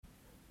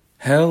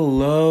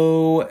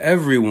Hello,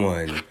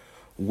 everyone.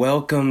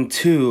 Welcome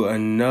to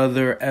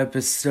another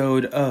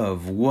episode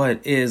of What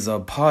is a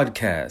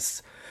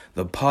Podcast?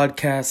 The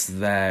podcast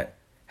that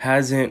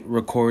hasn't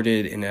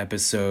recorded an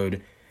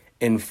episode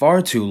in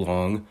far too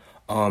long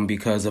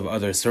because of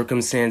other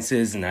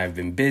circumstances, and I've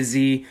been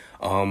busy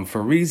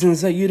for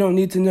reasons that you don't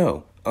need to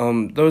know.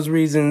 Those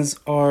reasons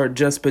are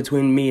just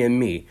between me and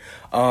me.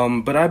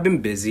 But I've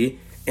been busy,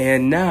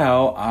 and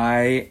now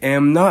I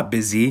am not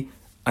busy.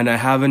 And I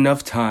have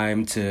enough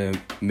time to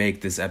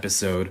make this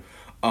episode.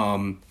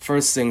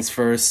 First things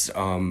first,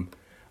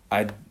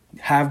 I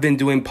have been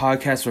doing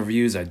podcast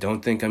reviews. I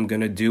don't think I'm going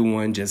to do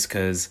one just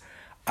because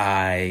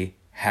I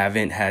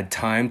haven't had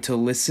time to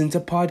listen to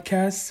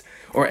podcasts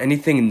or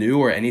anything new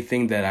or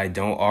anything that I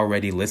don't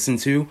already listen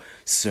to.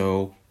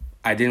 So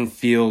I didn't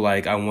feel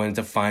like I wanted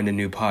to find a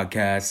new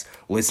podcast,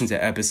 listen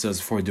to episodes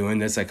before doing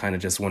this. I kind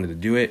of just wanted to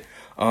do it.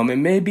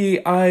 And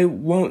maybe I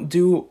won't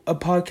do a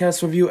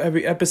podcast review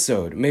every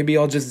episode. Maybe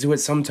I'll just do it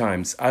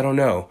sometimes. I don't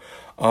know.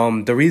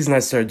 The reason I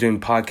started doing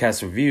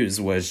podcast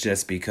reviews was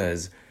just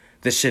because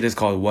this shit is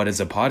called What is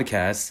a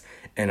Podcast?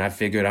 And I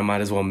figured I might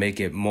as well make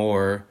it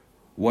more,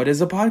 what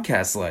is a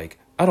podcast like?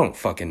 I don't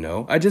fucking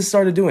know. I just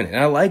started doing it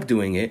and I like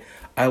doing it.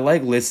 I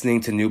like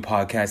listening to new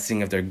podcasts, seeing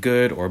if they're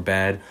good or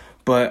bad.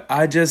 But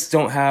I just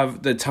don't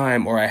have the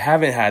time, or I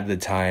haven't had the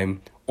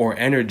time or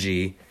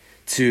energy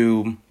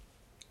to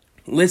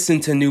listen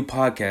to new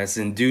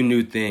podcasts and do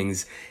new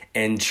things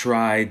and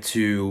try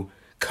to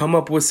come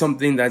up with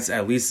something that's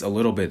at least a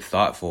little bit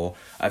thoughtful.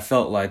 I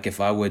felt like if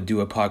I would do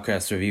a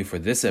podcast review for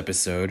this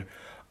episode,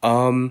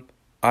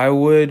 I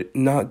would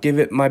not give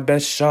it my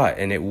best shot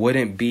and it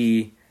wouldn't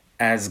be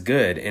as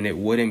good and it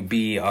wouldn't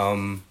be,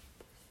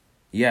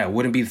 it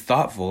wouldn't be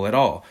thoughtful at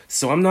all.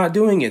 So I'm not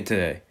doing it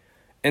today.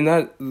 And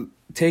that,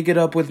 take it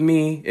up with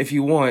me if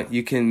you want.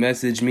 You can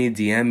message me,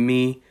 DM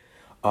me,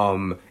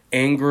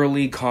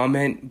 angrily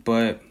comment,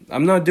 but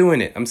I'm not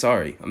doing it. I'm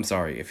sorry.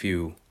 If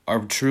you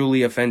are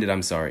truly offended,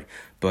 I'm sorry.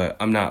 But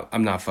I'm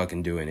not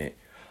fucking doing it.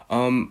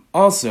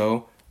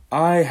 Also,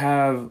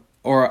 I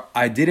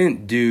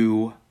didn't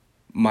do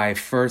my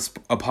first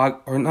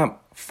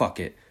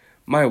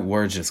my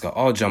words just got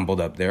all jumbled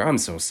up there. I'm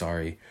so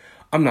sorry.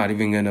 I'm not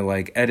even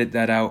gonna edit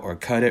that out or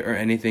cut it or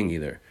anything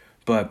either.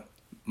 But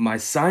my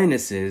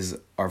sinuses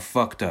are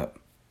fucked up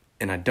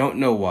and I don't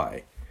know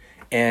why.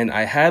 And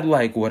I had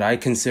what I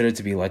consider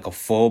to be a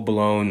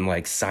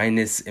full-blown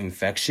sinus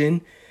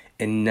infection.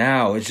 And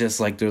now it's just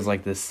there's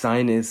this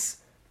sinus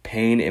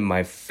pain in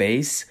my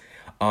face.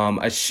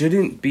 I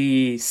shouldn't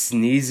be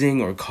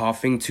sneezing or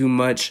coughing too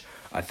much.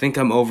 I think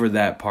I'm over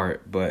that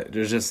part. But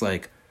there's just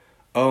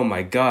oh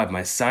my God,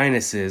 my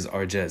sinuses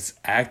are just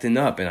acting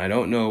up. And I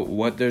don't know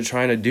what they're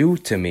trying to do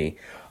to me.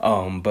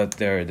 But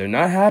they're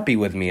not happy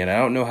with me and I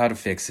don't know how to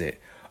fix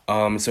it.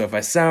 So if I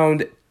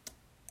sound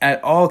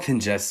at all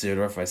congested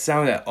or if I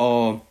sound at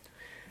all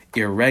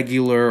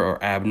irregular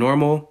or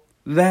abnormal,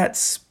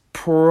 that's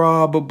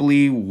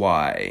probably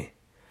why.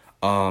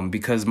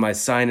 Because my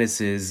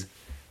sinuses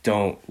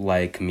don't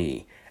like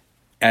me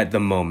at the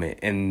moment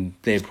and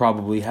they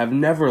probably have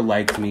never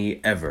liked me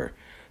ever.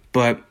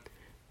 But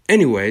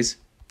anyways,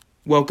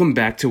 welcome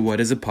back to What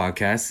is a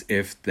Podcast.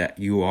 If that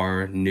you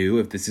are new,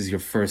 if this is your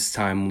first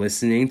time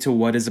listening to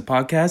What is a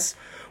Podcast,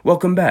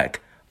 welcome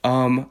back.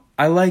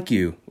 I like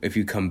you if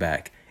you come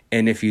back.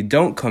 And if you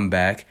don't come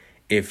back,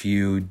 if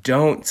you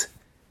don't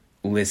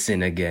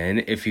listen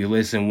again, if you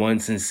listen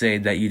once and say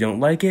that you don't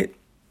like it,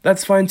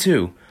 that's fine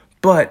too.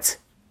 But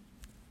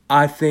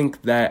I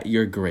think that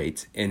you're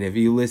great. And if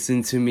you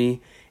listen to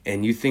me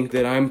and you think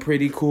that I'm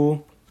pretty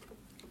cool,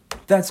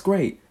 that's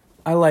great.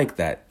 I like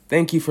that.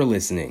 Thank you for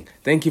listening.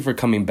 Thank you for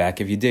coming back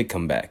if you did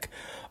come back.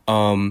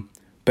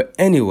 But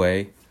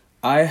anyway,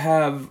 I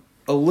have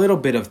a little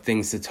bit of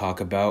things to talk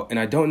about, and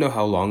I don't know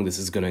how long this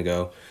is going to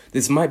go.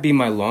 This might be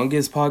my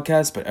longest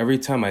podcast, but every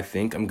time I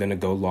think I'm going to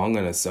go long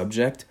on a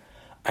subject,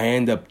 I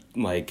end up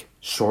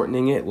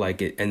shortening it.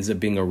 It ends up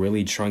being a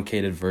really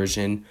truncated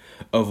version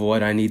of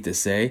what I need to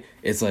say.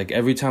 It's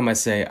every time I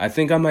say, I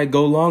think I might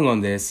go long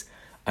on this,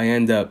 I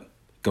end up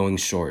going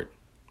short.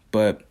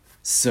 But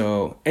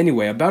so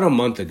anyway, about a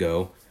month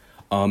ago,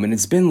 and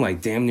it's been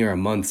damn near a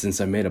month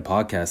since I made a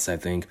podcast, I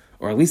think,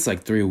 or at least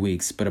 3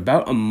 weeks, but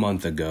about a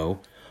month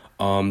ago,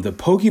 the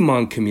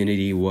Pokemon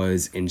community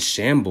was in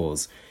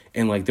shambles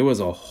and there was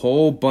a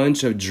whole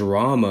bunch of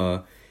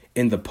drama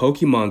in the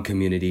Pokemon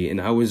community.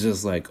 And I was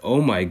just oh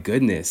my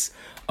goodness.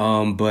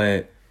 And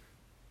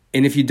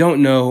if you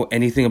don't know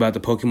anything about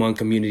the Pokemon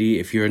community,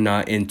 if you're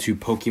not into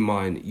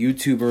Pokemon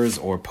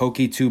YouTubers or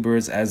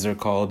PokeTubers as they're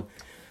called,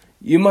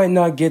 you might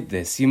not get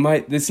this.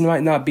 This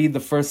might not be the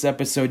first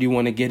episode you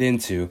want to get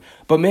into,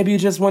 but maybe you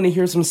just want to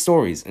hear some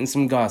stories and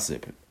some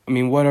gossip. I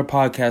mean, what are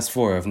podcasts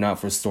for if not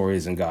for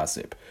stories and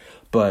gossip?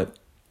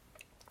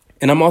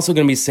 And I'm also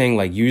going to be saying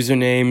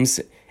usernames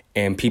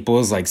and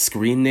people's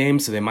screen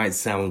names, so they might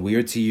sound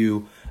weird to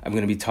you. I'm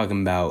going to be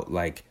talking about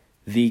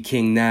The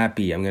King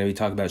Nappy. I'm going to be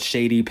talking about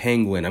Shady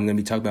Penguin. I'm going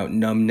to be talking about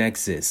Numb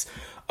Nexus.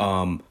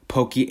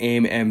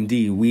 Poke-Aim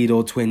MD,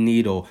 Weedle Twin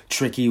Needle,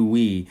 Tricky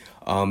Wee,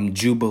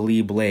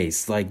 Jubilee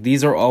Blaze. Like,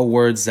 these are all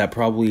words that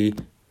probably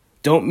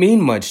don't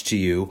mean much to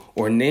you,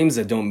 or names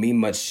that don't mean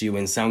much to you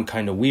and sound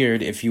kind of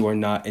weird if you are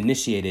not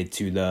initiated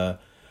to the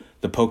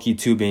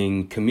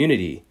PokeTubing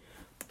community.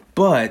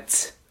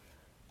 But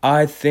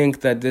I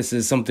think that this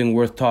is something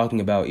worth talking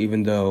about,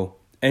 even though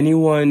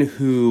anyone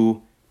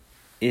who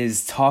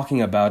is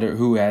talking about it,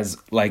 who has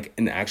like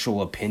an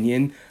actual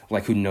opinion,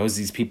 like who knows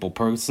these people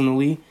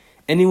personally,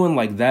 anyone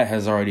like that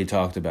has already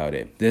talked about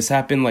it. This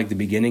happened like the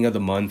beginning of the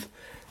month,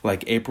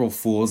 like April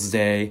Fool's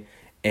Day,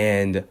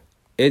 and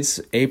it's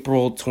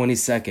April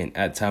 22nd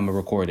at time of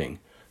recording.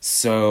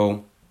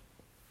 So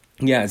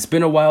yeah, it's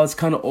been a while. It's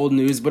kind of old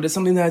news, but it's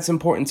something that's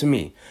important to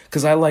me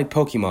because I like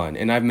Pokemon,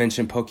 and I've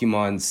mentioned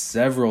Pokemon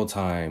several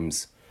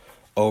times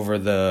over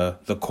the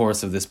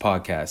course of this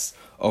podcast,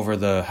 over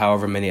the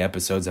however many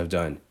episodes I've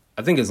done.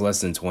 I think it's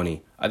less than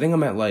 20. I think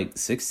I'm at like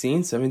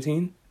 16,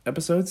 17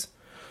 episodes.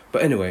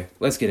 But anyway,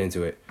 let's get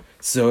into it.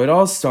 So it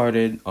all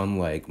started on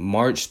like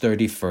March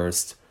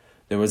 31st.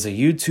 There was a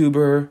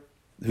YouTuber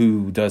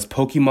who does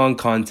Pokemon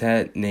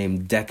content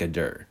named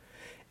Dekadurr.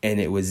 And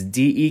it was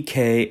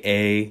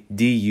Dekadurr.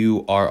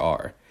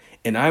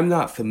 And I'm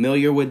not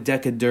familiar with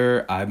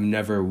Dekadurr. I've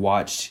never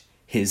watched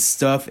his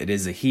stuff. It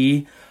is a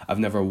he. I've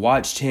never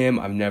watched him.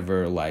 I've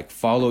never like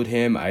followed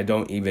him. I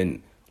don't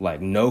even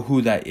like know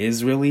who that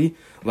is really.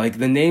 Like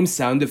the name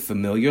sounded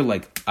familiar.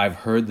 Like I've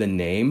heard the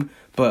name,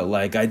 but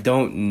like I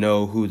don't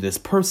know who this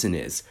person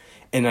is.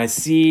 And I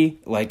see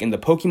like in the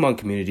Pokemon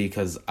community,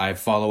 because I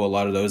follow a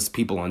lot of those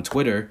people on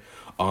Twitter,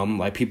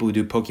 like people who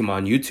do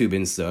Pokemon YouTube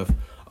and stuff.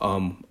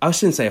 I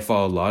shouldn't say I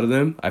follow a lot of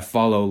them. I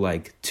follow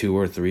like 2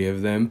 or 3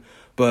 of them.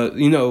 But,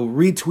 you know,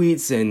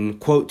 retweets and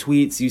quote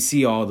tweets, you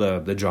see all the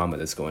drama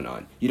that's going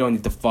on. You don't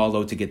need to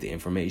follow to get the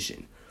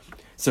information.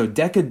 So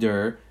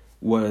Dekadurr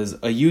was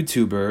a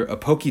YouTuber, a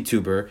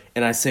PokeTuber,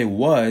 and I say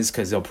was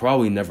because he'll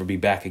probably never be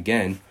back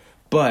again.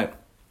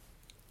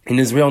 And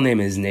his real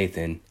name is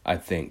Nathan, I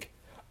think.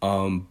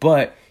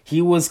 But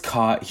he was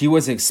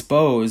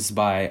exposed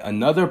by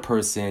another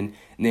person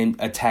named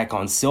Attack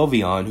on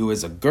Sylveon, who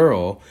is a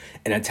girl.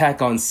 And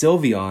Attack on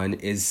Sylveon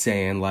is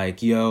saying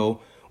like,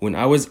 yo, when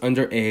I was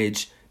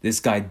underage, this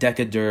guy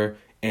Dekadurr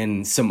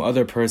and some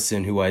other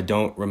person who I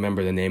don't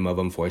remember the name of,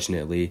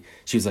 unfortunately,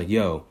 she was like,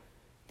 yo,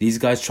 these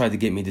guys tried to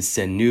get me to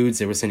send nudes.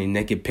 They were sending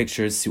naked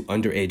pictures to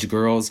underage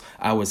girls.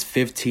 I was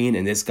 15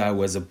 and this guy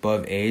was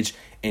above age.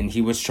 And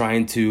he was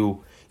trying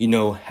to, you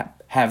know,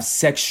 have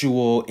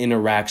sexual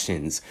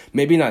interactions.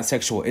 Maybe not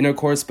sexual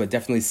intercourse, but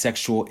definitely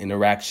sexual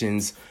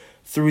interactions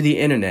through the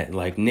internet,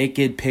 like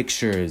naked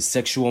pictures,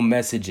 sexual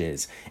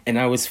messages. And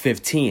I was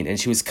 15 and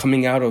she was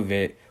coming out of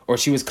it, or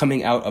she was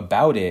coming out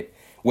about it,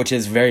 which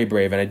is very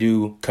brave. And I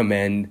do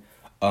commend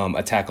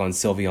Attack on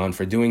Sylveon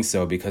for doing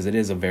so, because it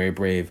is a very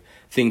brave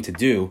thing to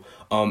do.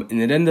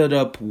 And it ended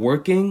up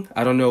working.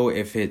 I don't know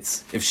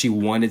if she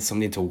wanted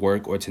something to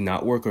work or to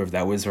not work, or if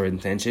that was her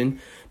intention,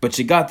 but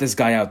she got this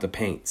guy out the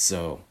paint.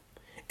 So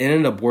it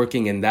ended up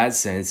working in that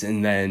sense.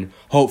 And then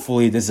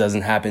hopefully this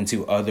doesn't happen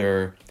to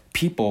other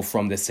people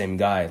from the same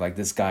guy. Like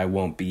this guy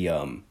won't be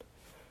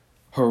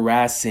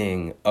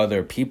harassing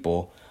other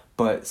people.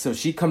 But so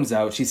she comes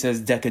out, she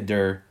says,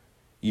 Dekadurr,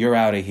 you're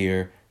out of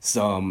here.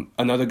 So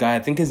another guy, I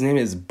think his name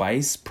is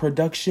Bice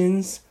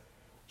Productions,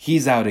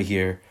 he's out of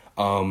here.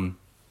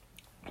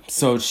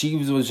 So she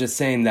was just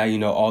saying that, you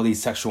know, all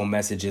these sexual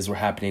messages were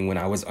happening when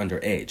I was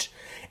underage.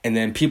 And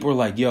then people were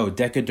like, yo,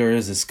 Dekadurr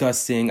is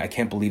disgusting. I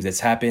can't believe this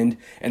happened.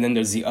 And then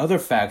there's the other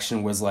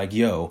faction was like,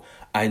 yo,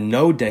 I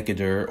know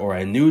Dekadurr, or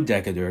I knew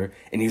Dekadurr,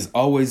 and he's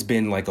always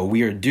been like a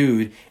weird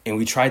dude. And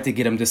we tried to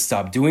get him to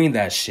stop doing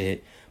that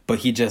shit, but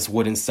he just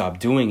wouldn't stop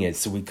doing it.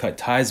 So we cut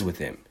ties with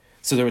him.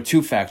 So there were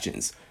 2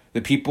 factions.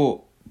 The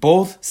people,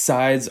 both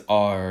sides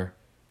are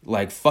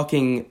like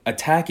fucking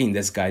attacking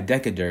this guy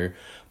Dekadurr,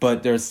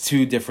 but there's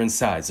 2 different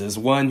sides. There's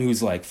one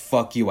who's like,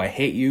 fuck you, I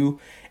hate you.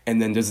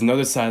 And then there's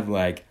another side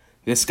like,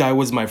 this guy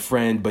was my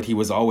friend, but he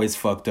was always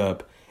fucked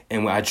up,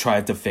 and I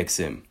tried to fix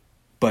him.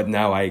 But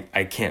now I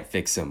can't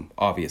fix him,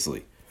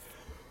 obviously.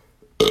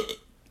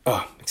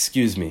 Oh,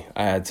 excuse me.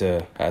 I had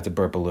to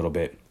burp a little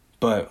bit.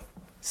 But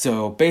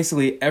so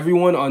basically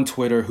everyone on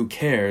Twitter who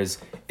cares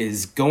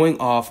is going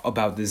off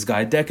about this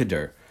guy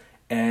Dekadurr.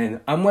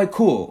 And I'm like,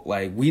 cool.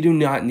 Like, we do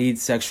not need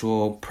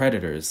sexual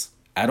predators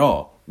at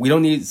all. We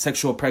don't need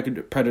sexual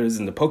predators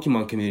in the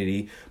Pokemon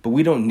community, but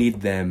we don't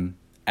need them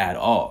at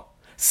all.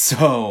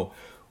 So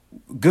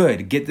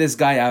good. Get this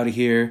guy out of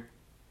here.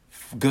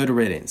 Good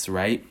riddance,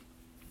 right?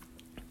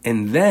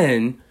 And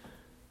then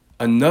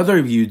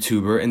another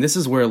YouTuber, and this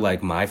is where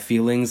like my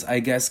feelings, I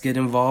guess, get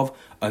involved.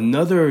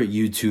 Another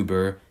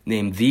YouTuber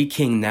named The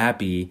King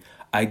Nappy,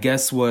 I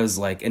guess, was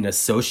like an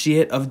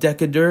associate of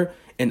Dekadurr,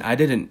 and I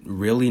didn't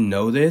really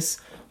know this,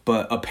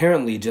 but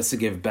apparently, just to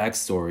give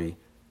backstory,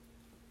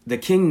 The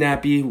King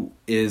Nappy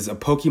is a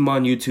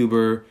Pokemon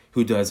YouTuber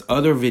who does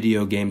other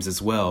video games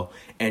as well,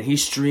 and he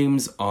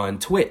streams on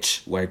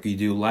Twitch, like you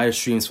do live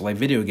streams for like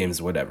video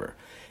games or whatever.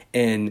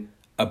 And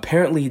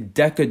apparently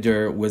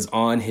Decadur was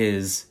on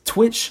his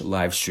Twitch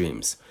live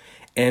streams.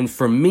 And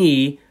for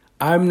me,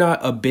 I'm not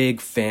a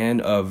big fan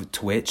of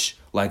Twitch.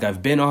 Like,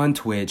 I've been on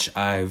Twitch,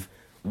 I've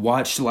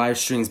watched live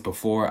streams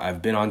before,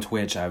 I've been on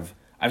Twitch, I've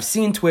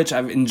seen Twitch,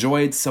 I've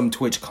enjoyed some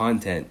Twitch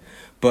content.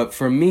 But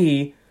for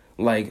me,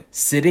 like,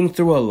 sitting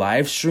through a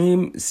live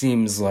stream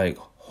seems like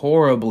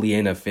horribly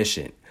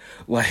inefficient.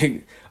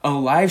 Like, a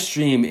live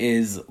stream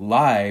is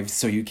live,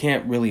 so you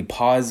can't really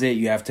pause it.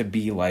 You have to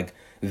be like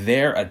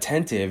there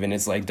attentive, and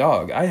it's like,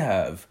 dog, I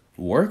have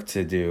work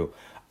to do.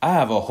 I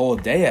have a whole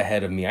day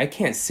ahead of me. I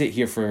can't sit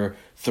here for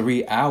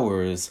 3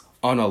 hours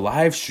on a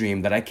live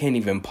stream that I can't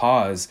even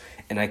pause,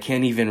 and I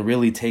can't even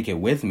really take it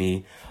with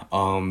me.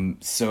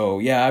 So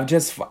yeah,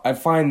 I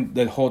find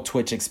the whole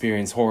Twitch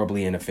experience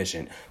horribly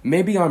inefficient.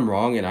 Maybe I'm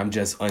wrong and I'm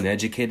just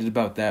uneducated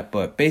about that,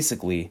 but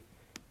basically,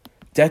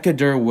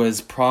 Decadur was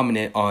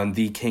prominent on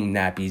the King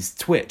Nappy's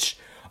Twitch,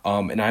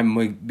 and I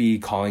might be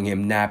calling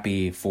him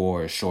Nappy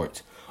for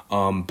short.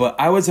 But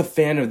I was a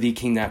fan of the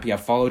King Nappy. I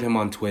followed him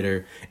on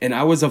Twitter, and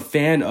I was a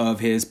fan of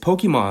his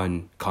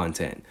Pokemon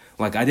content.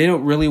 Like, I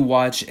didn't really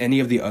watch any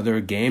of the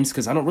other games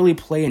because I don't really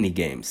play any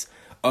games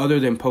other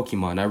than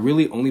Pokemon. I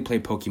really only play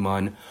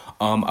Pokemon.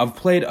 I've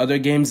played other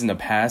games in the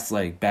past,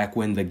 like back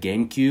when the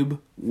GameCube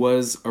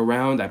was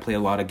around. I played a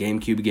lot of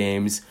GameCube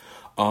games.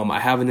 I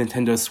have a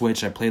Nintendo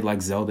Switch. I played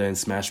like Zelda and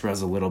Smash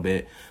Bros. A little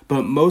bit.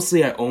 But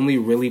mostly I only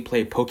really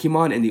play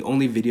Pokemon, and the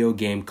only video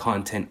game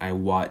content I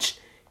watch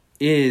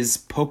is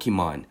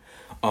Pokemon.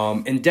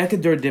 And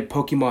Decadur did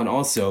Pokemon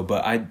also,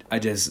 but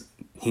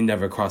he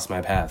never crossed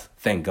my path.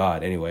 Thank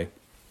God, anyway.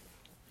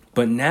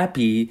 But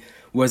Nappy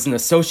was an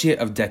associate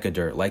of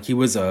Decadur. Like, he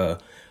was a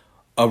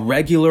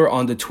regular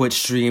on the Twitch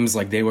streams.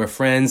 Like, they were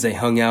friends. They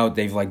hung out.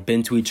 They've like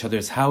been to each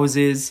other's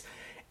houses.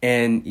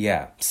 And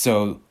yeah,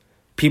 so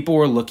people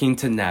were looking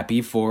to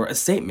Nappy for a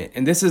statement.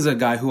 And this is a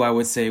guy who I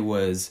would say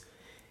was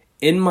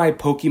in my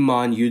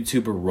Pokemon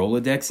YouTuber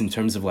Rolodex in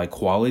terms of like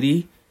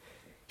quality.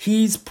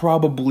 He's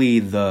probably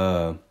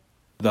the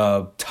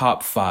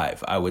top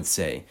 5, I would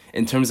say,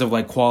 in terms of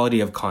like quality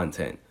of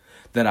content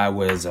that I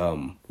was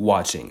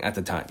watching at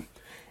the time.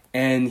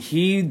 And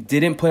he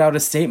didn't put out a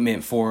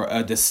statement for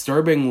a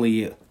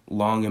disturbingly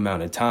long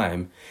amount of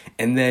time.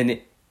 And then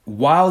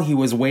while he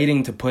was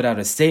waiting to put out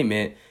a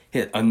statement,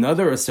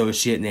 another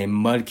associate named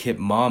Mudkip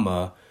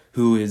Mama,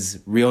 who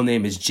his real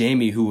name is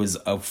Jamie, who was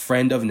a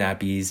friend of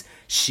Nappy's,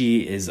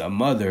 she is a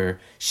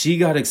mother, she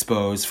got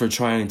exposed for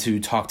trying to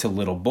talk to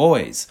little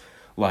boys.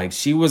 Like,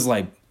 she was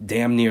like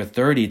damn near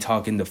 30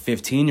 talking to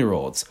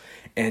 15-year-olds.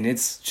 And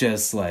it's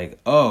just like,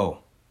 oh,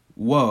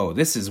 whoa,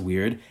 this is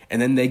weird.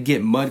 And then they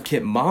get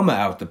Mudkip Mama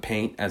out the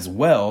paint as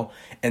well.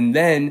 And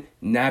then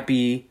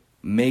Nappy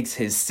makes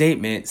his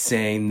statement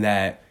saying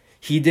that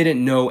he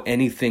didn't know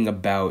anything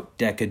about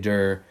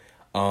Decadur.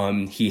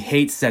 He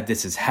hates that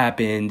this has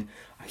happened.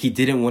 He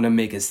didn't want to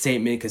make a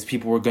statement because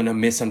people were going to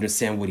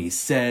misunderstand what he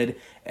said.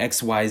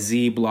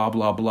 XYZ, blah,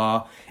 blah,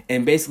 blah.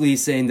 And basically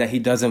he's saying that he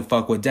doesn't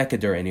fuck with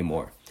Decadur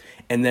anymore.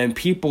 And then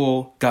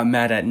people got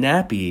mad at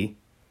Nappy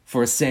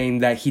for saying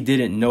that he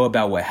didn't know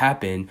about what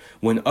happened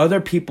when other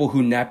people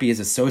who Nappy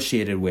is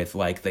associated with,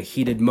 like the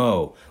Heated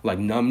Mo, like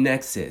Numb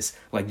Nexus,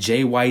 like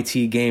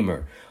JYT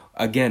Gamer.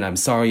 Again, I'm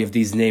sorry if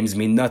these names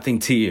mean nothing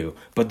to you,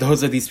 but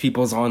those are these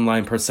people's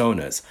online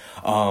personas.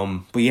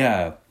 But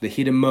yeah, the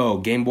Heated Mo,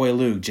 Game Boy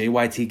Luke,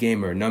 JYT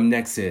Gamer, Numb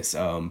Nexus,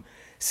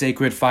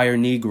 Sacred Fire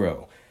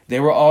Negro. They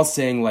were all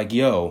saying like,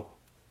 yo,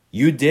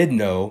 you did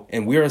know,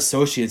 and we're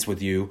associates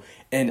with you.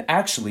 And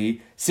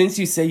actually, since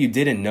you say you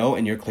didn't know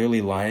and you're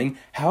clearly lying,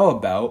 how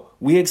about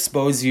we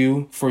expose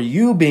you for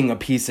you being a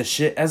piece of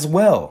shit as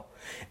well?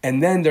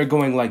 And then they're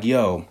going like,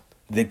 yo,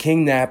 the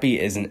King Nappy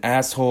is an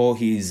asshole.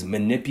 He's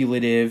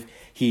manipulative.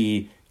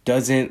 He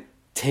doesn't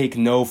take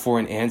no for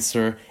an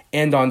answer.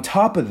 And on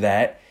top of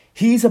that,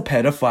 he's a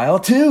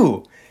pedophile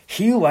too.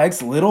 He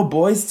likes little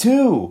boys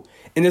too.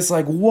 And it's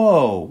like,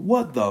 whoa,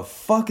 what the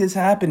fuck is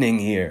happening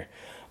here?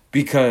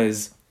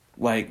 Because,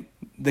 like,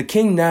 the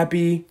King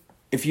Nappy,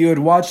 if you had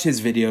watched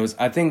his videos,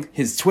 I think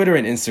his Twitter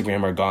and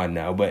Instagram are gone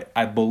now, but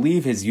I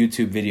believe his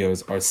YouTube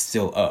videos are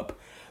still up.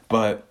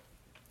 But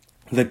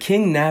the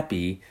King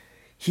Nappy,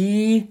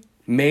 he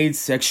made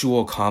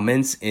sexual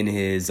comments in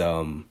his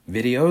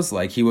videos.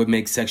 Like, he would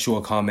make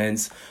sexual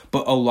comments,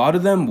 but a lot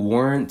of them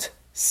weren't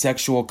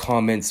sexual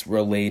comments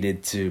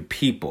related to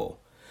people.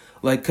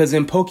 Like, because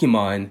in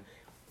Pokemon,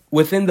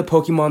 within the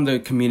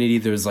Pokemon community,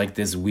 there's like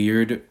this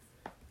weird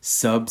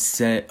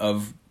subset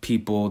of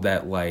people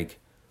that like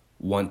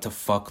want to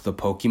fuck the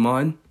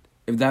Pokemon,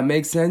 if that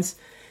makes sense.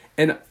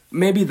 And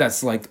maybe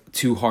that's like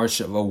too harsh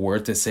of a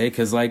word to say,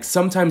 because like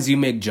sometimes you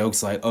make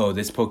jokes like, oh,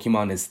 this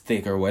Pokemon is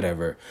thick or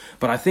whatever.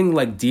 But I think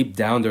like deep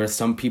down there are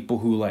some people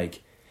who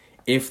like,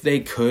 if they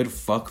could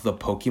fuck the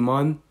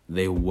Pokemon,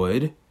 they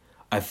would.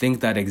 I think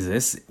that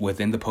exists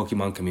within the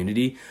Pokemon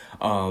community.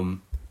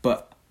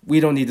 But we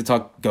don't need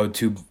to go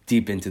too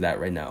deep into that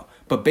right now.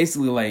 But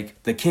basically,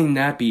 like, the King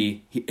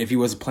Nappy, if he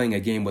was playing a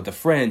game with a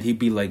friend, he'd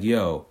be like,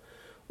 yo,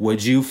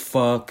 would you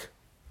fuck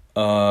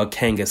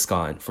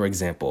Kangaskhan, for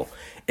example?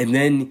 And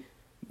then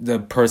the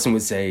person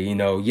would say,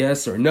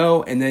 yes or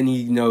no, and then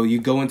you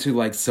go into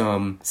like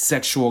some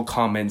sexual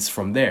comments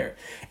from there.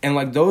 And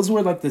like those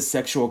were like the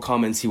sexual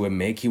comments he would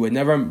make. He would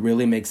never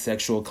really make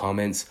sexual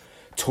comments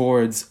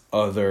towards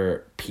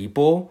other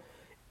people,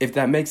 if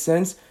that makes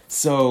sense.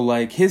 So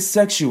like his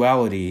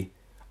sexuality,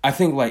 I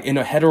think like in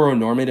a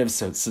heteronormative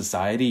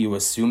society, you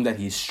assume that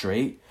he's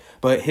straight,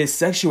 but his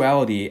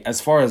sexuality,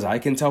 as far as I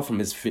can tell from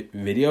his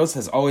videos,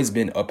 has always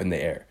been up in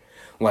the air.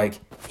 Like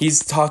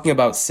he's talking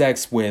about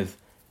sex with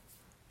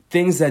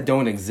things that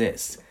don't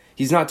exist.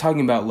 He's not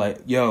talking about like,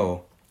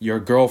 yo, your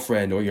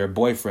girlfriend or your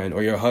boyfriend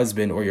or your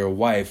husband or your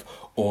wife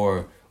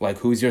or like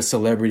who's your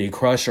celebrity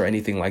crush or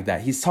anything like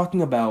that. He's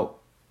talking about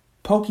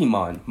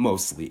Pokemon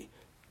mostly,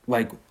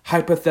 like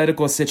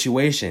hypothetical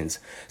situations.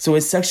 So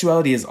his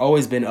sexuality has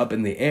always been up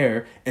in the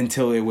air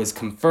until it was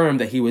confirmed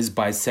that he was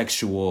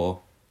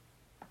bisexual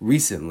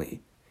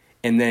recently.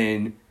 And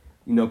then,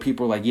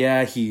 people are like,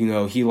 yeah,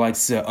 he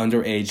likes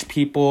underage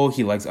people.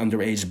 He likes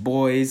underage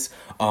boys.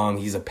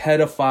 He's a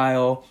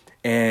pedophile.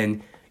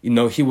 And,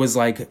 he was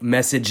like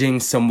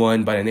messaging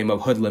someone by the name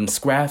of Hoodlum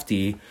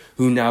Scrafty,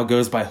 who now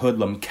goes by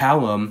Hoodlum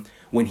Callum,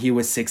 when he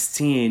was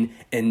 16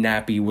 and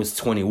Nappy was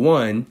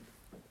 21.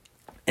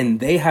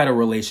 And they had a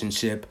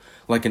relationship,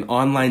 like an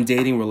online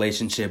dating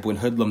relationship, when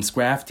Hoodlum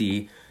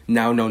Scrafty,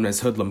 now known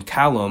as Hoodlum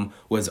Callum,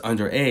 was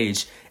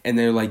underage. And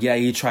they're like, yeah,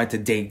 he tried to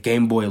date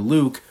Game Boy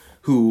Luke,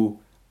 who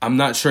I'm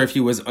not sure if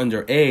he was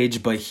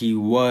underage, but he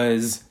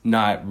was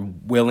not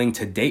willing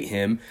to date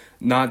him.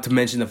 Not to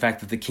mention the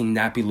fact that the King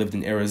Nappy lived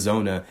in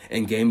Arizona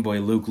and Game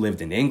Boy Luke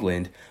lived in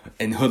England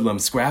and Hoodlum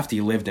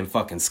Scrafty lived in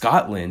fucking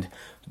Scotland.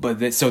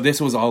 But so this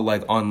was all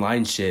like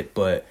online shit,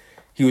 but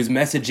he was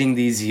messaging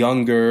these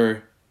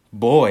younger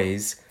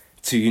boys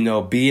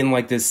to, be in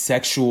like this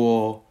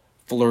sexual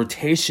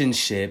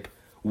flirtationship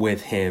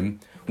with him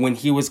when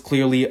he was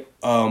clearly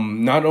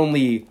not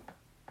only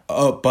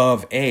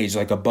above age,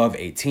 like above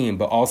 18,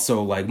 but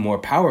also like more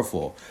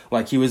powerful.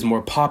 Like he was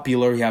more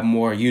popular, he had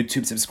more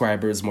YouTube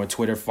subscribers, more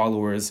Twitter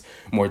followers,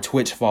 more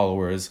Twitch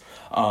followers.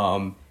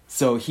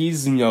 So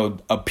he's,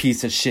 a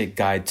piece of shit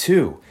guy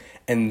too.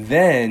 And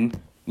then,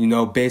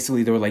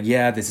 basically they were like,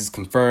 yeah, this is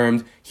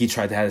confirmed. He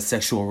tried to have a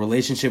sexual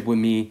relationship with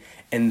me.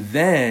 And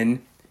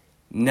then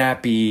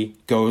Nappy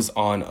goes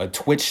on a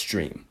Twitch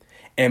stream.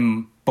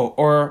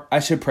 Or I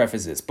should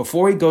preface this,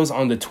 before he goes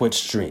on the Twitch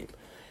stream,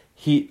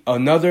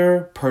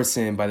 another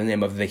person by the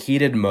name of The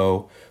Heated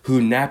Mo,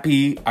 who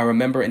Nappy, I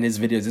remember in his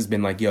videos, has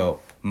been like, yo,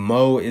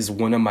 Mo is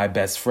one of my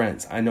best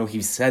friends. I know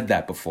he said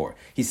that before.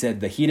 He said,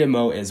 The Heated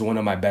Mo is one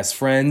of my best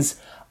friends.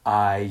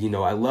 I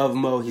love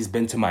Mo. He's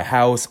been to my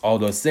house, all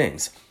those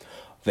things.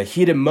 The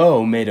Heated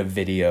Mo made a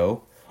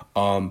video,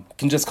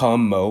 can just call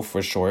him Mo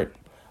for short.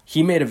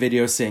 He made a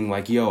video saying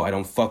like, yo, I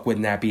don't fuck with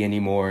Nappy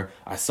anymore.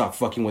 I stopped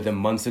fucking with him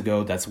months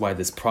ago. That's why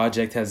this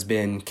project has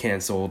been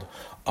canceled.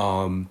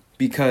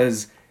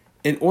 Because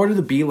in order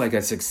to be like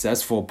a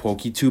successful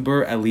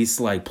PokeTuber, at least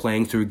like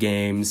playing through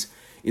games,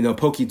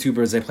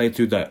 PokeTubers, they play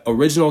through the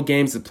original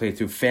games, they play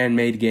through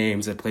fan-made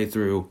games, they play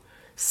through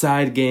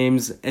side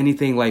games,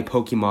 anything like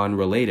Pokemon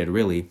related,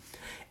 really.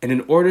 And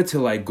in order to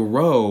like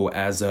grow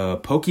as a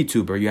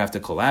PokeTuber, you have to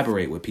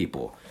collaborate with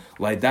people.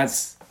 Like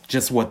that's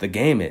just what the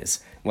game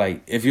is.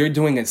 Like if you're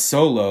doing it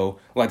solo,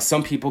 like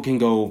some people can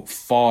go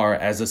far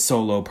as a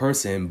solo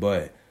person,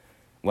 but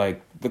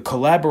like the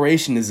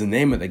collaboration is the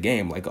name of the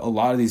game. Like a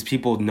lot of these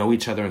people know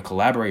each other and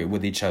collaborate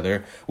with each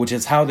other, which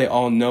is how they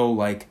all know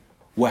like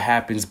what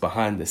happens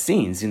behind the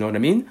scenes. You know what I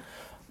mean?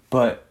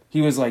 But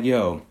he was like,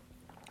 yo,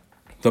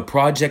 the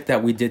project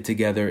that we did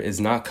together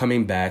is not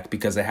coming back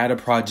because I had a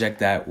project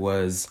that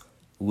was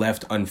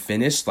left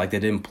unfinished. Like they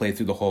didn't play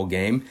through the whole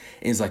game.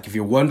 And he's like, if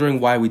you're wondering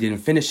why we didn't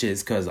finish it,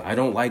 it's because I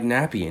don't like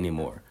Nappy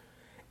anymore.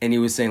 And he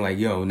was saying like,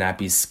 yo,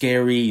 Nappy's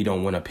scary. You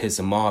don't want to piss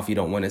him off. You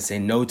don't want to say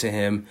no to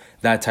him.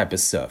 That type of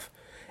stuff.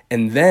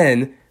 And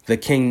then the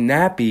King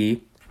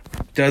Nappy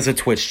does a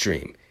Twitch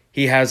stream.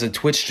 He has a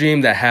Twitch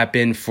stream that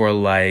happened for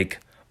like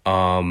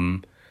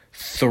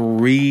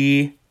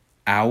 3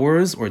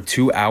 hours or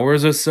 2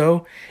 hours or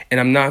so. And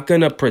I'm not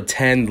going to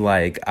pretend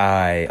like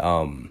I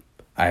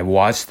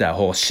watched that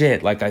whole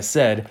shit. Like I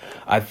said,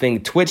 I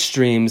think Twitch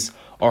streams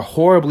are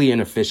horribly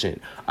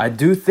inefficient. I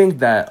do think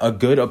that a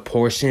good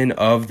portion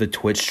of the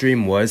Twitch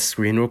stream was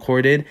screen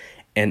recorded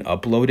and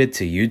uploaded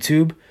to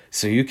YouTube.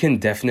 So you can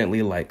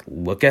definitely like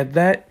look at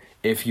that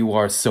if you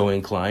are so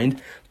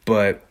inclined.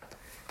 But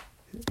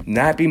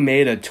Nappy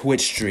made a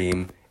Twitch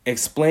stream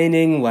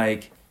explaining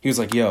like, he was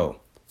like,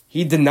 yo,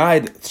 he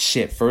denied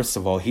shit. First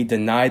of all, he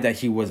denied that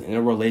he was in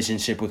a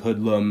relationship with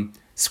Hoodlum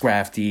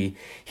Scrafty.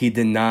 He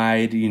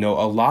denied, a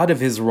lot of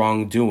his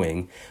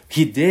wrongdoing.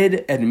 He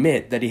did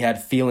admit that he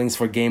had feelings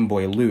for Game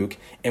Boy Luke,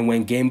 and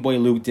when Game Boy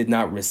Luke did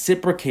not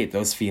reciprocate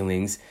those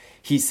feelings,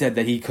 he said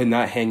that he could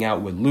not hang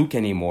out with Luke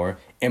anymore.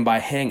 And by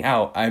hang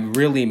out, I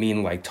really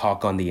mean like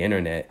talk on the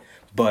internet.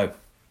 But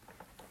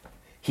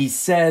he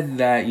said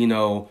that,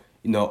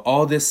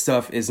 all this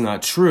stuff is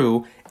not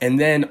true. And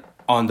then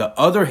on the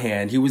other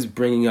hand, he was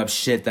bringing up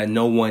shit that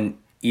no one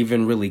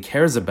even really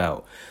cares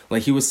about.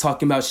 Like, he was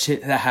talking about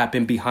shit that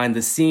happened behind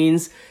the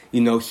scenes.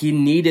 You know, he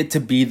needed to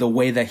be the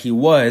way that he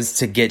was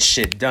to get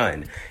shit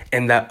done,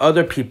 and that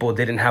other people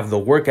didn't have the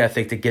work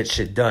ethic to get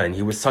shit done.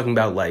 He was talking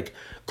about, like,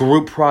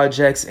 group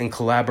projects and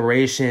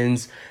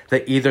collaborations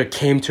that either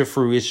came to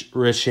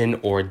fruition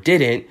or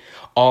didn't,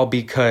 all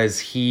because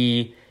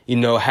he, you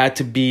know, had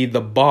to be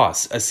the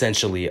boss,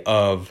 essentially,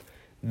 of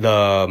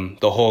the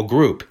whole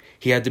group.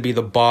 He had to be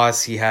the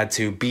boss. He had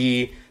to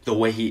be the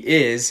way he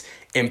is.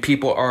 And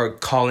people are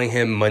calling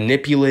him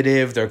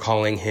manipulative. They're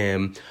calling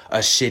him a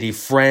shitty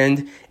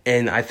friend.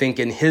 And I think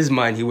in his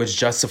mind, he was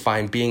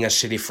justifying being a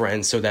shitty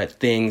friend so that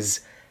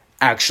things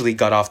actually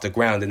got off the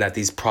ground and that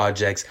these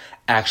projects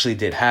actually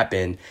did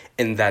happen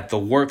and that the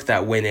work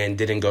that went in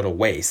didn't go to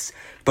waste.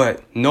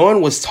 But no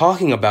one was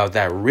talking about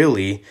that,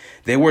 really.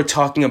 They were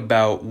talking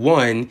about,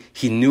 one,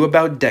 he knew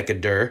about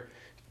Decatur.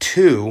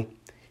 Two,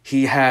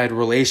 he had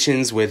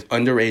relations with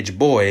underage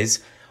boys.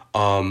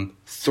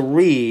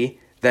 Three,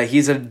 that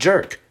he's a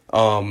jerk.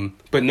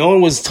 But no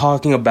one was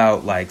talking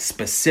about, like,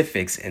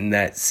 specifics in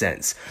that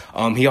sense.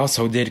 He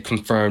also did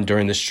confirm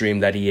during the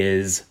stream that he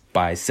is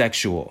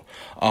bisexual.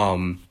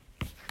 And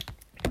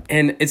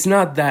it's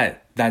not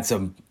that that's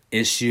a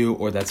issue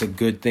or that's a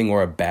good thing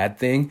or a bad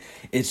thing.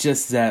 It's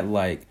just that,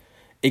 like,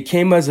 it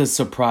came as a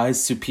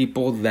surprise to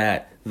people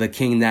that the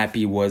King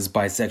Nappy was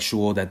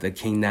bisexual, that the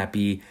King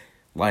Nappy,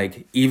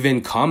 like,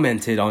 even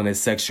commented on his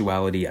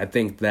sexuality. I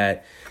think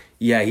that,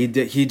 yeah,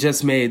 he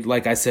just made,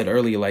 like I said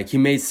earlier, like, he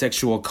made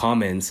sexual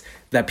comments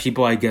that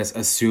people, I guess,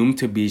 assume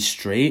to be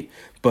straight.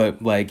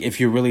 But, like, if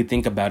you really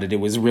think about it, it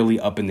was really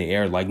up in the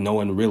air. Like, no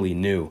one really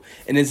knew.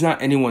 And it's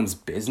not anyone's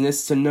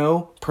business to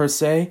know, per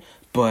se.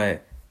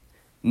 But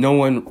no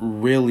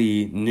one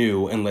really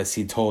knew unless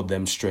he told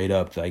them straight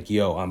up, like,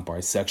 yo, I'm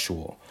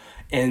bisexual.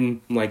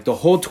 And, like, the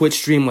whole Twitch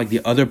stream, like,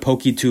 the other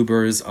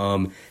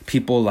PokeTubers,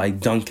 people like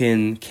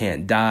Duncan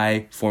Can't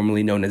Die,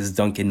 formerly known as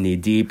Duncan Knee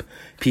Deep,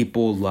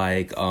 people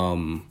like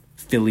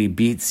Philly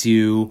Beats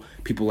You,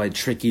 people like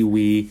Tricky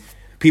Wee,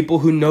 people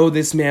who know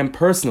this man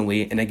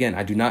personally, and again,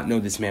 I do not know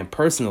this man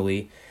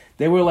personally,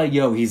 they were like,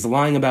 yo, he's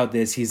lying about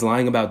this, he's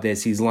lying about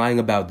this, he's lying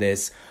about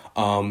this,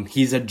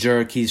 he's a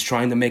jerk, he's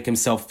trying to make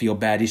himself feel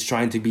bad, he's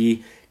trying to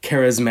be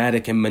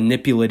charismatic and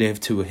manipulative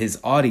to his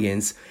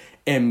audience,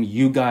 and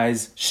you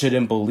guys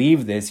shouldn't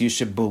believe this, you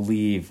should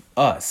believe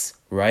us,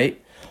 right?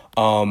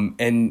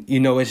 And, you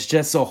know, it's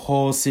just a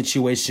whole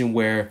situation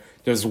where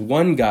there's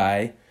one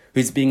guy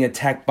who's being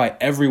attacked by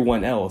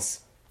everyone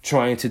else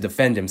trying to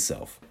defend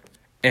himself.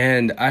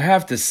 And I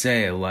have to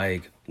say,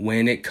 like,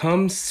 when it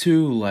comes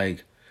to,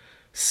 like,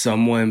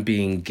 someone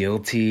being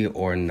guilty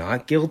or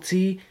not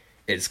guilty,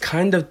 it's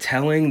kind of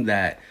telling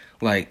that,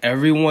 like,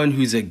 everyone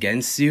who's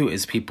against you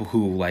is people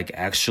who, like,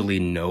 actually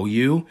know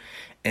you.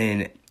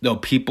 And the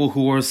people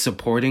who are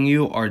supporting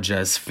you are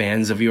just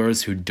fans of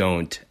yours who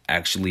don't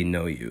actually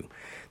know you.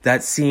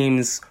 That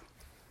seems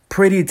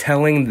pretty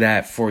telling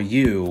that for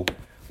you,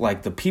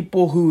 like, the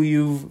people who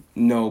you've,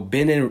 you know,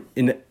 been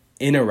in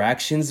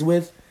interactions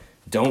with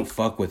don't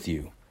fuck with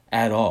you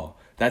at all.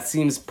 That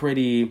seems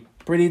pretty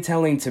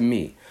telling to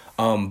me.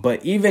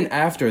 But even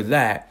after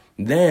that,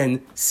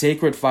 then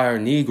Sacred Fire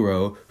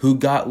Negro, who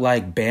got,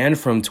 like, banned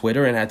from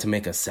Twitter and had to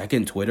make a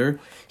second Twitter,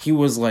 he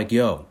was like,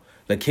 yo,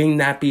 the King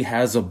Nappy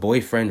has a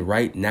boyfriend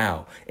right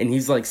now, and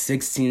he's like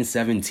 16,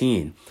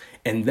 17.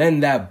 And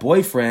then that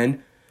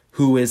boyfriend,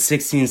 who is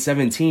 16,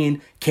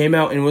 17, came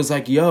out and was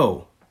like,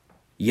 yo,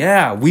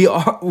 yeah,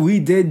 we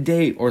did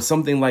date or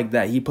something like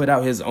that. He put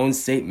out his own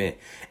statement.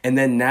 And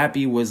then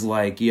Nappy was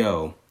like,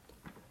 yo,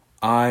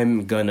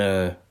 I'm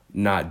gonna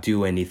not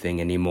do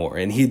anything anymore.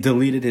 And he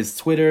deleted his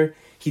Twitter.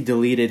 He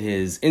deleted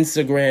his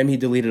Instagram. He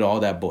deleted all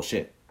that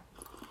bullshit.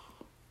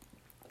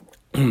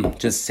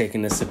 Just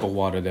taking a sip of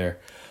water there.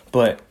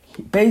 But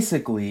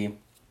basically,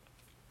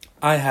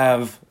 I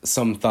have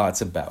some thoughts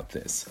about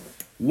this.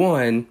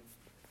 One,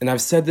 and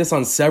I've said this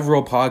on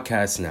several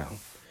podcasts now,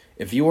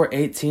 if you are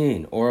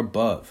 18 or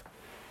above,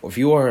 or if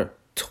you are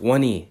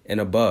 20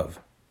 and above,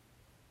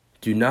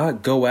 do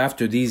not go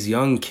after these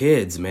young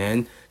kids,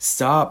 man.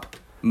 Stop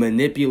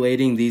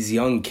manipulating these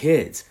young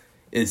kids.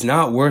 It's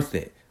not worth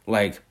it.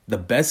 Like, the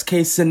best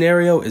case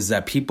scenario is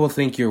that people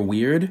think you're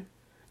weird.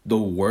 The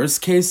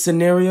worst case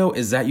scenario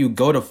is that you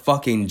go to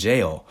fucking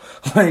jail.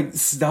 Like,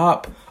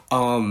 stop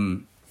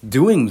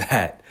doing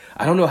that.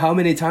 I don't know how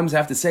many times I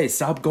have to say,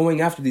 stop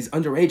going after these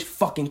underage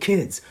fucking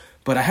kids.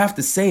 But I have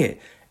to say it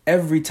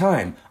every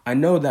time. I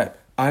know that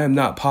I am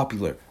not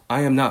popular.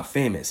 I am not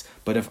famous.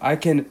 But if I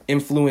can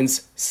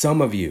influence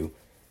some of you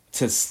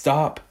to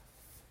stop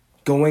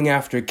going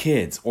after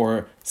kids,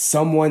 or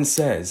someone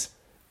says,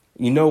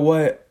 you know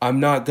what, I'm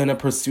not going to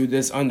pursue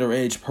this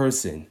underage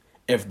person.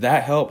 If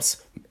that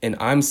helps and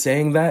I'm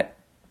saying that,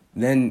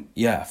 then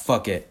yeah,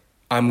 fuck it.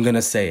 I'm going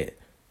to say it.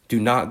 Do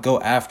not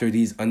go after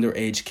these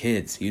underage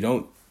kids.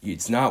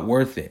 It's not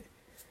worth it.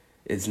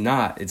 It's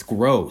not. It's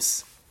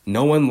gross.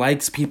 No one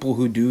likes people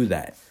who do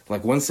that.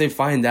 Like, once they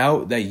find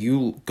out that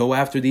you go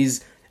after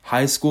these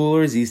high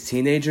schoolers, these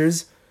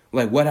teenagers,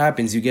 like, what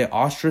happens? You get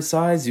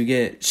ostracized? You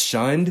get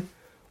shunned?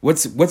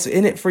 What's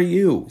in it for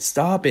you?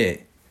 Stop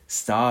it.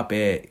 Stop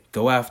it.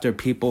 Go after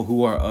people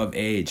who are of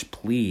age,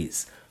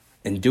 please.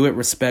 And do it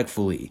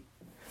respectfully.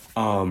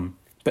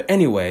 But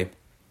anyway,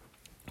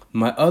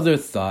 my other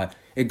thought,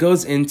 it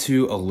goes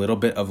into a little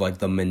bit of like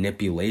the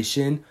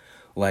manipulation.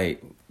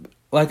 Like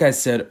I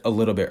said a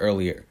little bit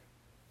earlier,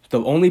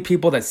 the only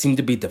people that seemed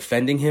to be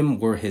defending him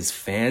were his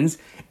fans.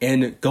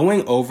 And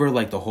going over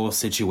like the whole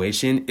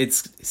situation, it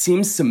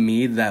seems to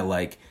me that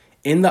like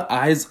in the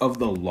eyes of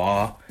the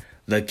law,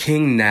 the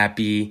King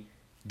Nappy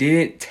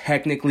didn't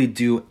technically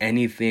do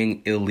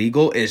anything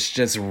illegal. It's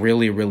just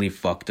really, really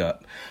fucked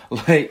up.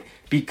 Like,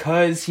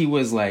 because he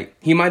was like,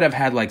 he might have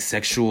had like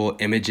sexual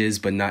images,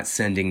 but not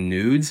sending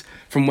nudes.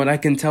 From what I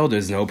can tell,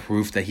 there's no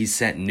proof that he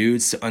sent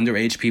nudes to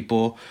underage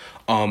people.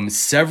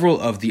 Several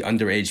of the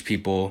underage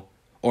people,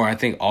 or I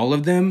think all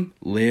of them,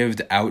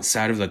 lived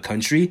outside of the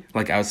country,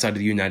 like outside of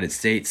the United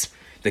States.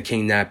 The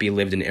King Nappy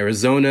lived in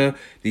Arizona.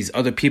 These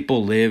other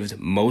people lived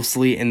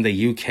mostly in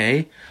the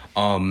UK.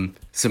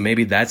 So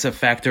maybe that's a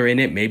factor in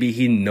it. Maybe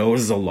he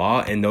knows the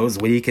law and knows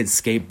what he could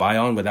skate by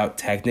on without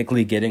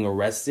technically getting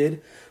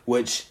arrested,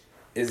 which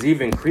is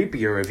even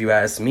creepier if you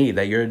ask me,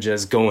 that you're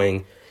just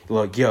going,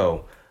 look,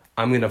 yo,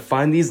 I'm going to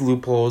find these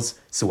loopholes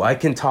so I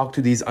can talk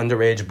to these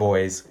underage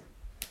boys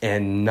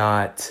and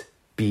not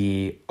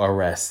be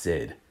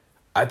arrested.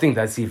 I think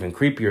that's even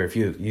creepier if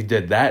you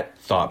did that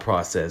thought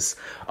process.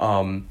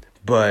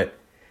 But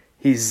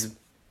he's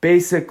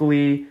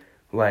basically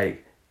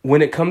like,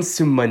 when it comes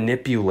to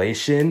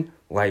manipulation,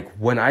 like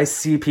when I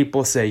see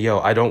people say, yo,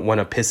 I don't want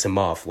to piss him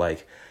off,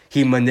 like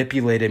he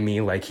manipulated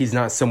me, like he's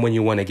not someone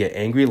you want to get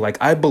angry, like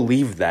I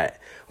believe that.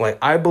 Like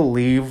I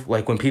believe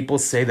like when people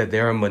say that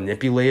they're a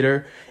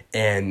manipulator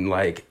and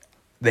like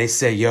they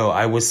say, yo,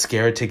 I was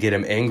scared to get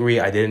him angry,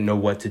 I didn't know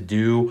what to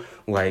do,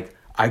 like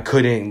I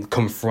couldn't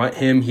confront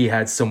him, he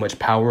had so much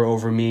power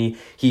over me,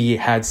 he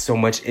had so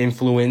much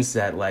influence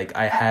that like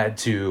I had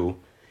to,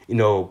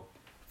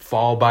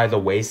 fall by the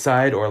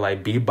wayside or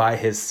like be by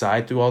his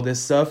side through all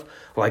this stuff.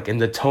 Like in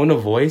the tone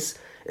of voice,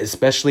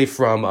 especially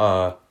from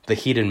the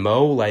Heat and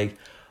Mo, like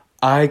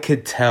I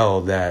could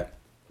tell that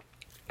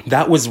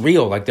was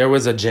real. Like there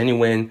was a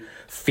genuine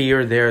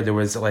fear there. There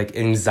was like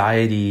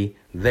anxiety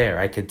there.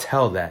 I could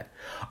tell that.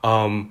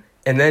 And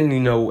then,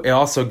 it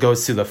also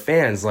goes to the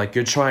fans. Like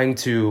you're trying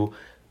to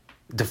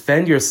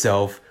defend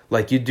yourself.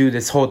 Like you do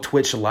this whole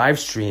Twitch live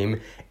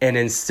stream and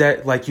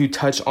instead like you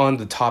touch on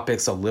the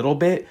topics a little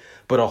bit,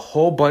 but a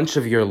whole bunch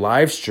of your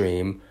live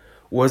stream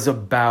was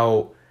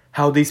about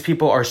how these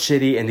people are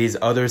shitty in these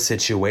other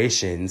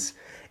situations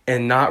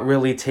and not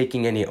really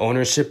taking any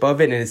ownership of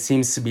it. And it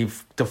seems to be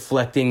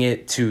deflecting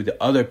it to the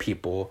other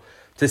people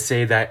to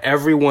say that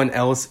everyone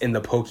else in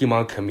the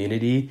Pokemon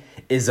community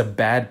is a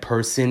bad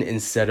person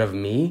instead of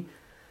me.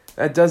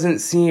 That doesn't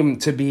seem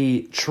to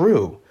be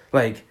true.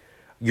 Like,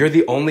 you're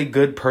the only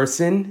good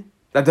person?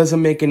 That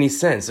doesn't make any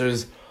sense.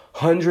 There's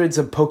hundreds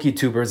of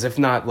PokeTubers, if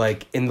not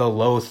like in the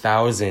low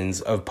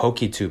thousands of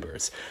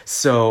PokeTubers.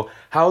 So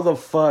how the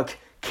fuck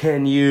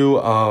can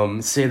you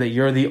say that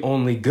you're the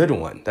only good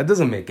one? That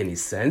doesn't make any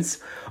sense.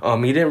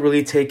 He didn't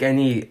really take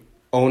any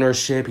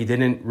ownership. He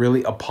didn't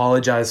really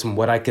apologize from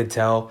what I could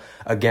tell.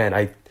 Again,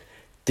 I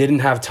didn't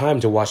have time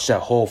to watch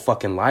that whole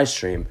fucking live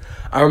stream.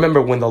 I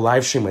remember when the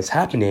live stream was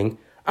happening,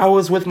 I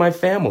was with my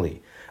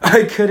family.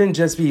 I couldn't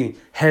just be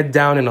head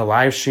down in a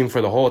live stream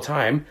for the whole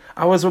time.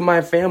 I was with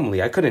my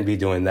family. I couldn't be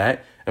doing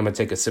that. I'm going to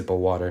take a sip of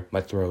water.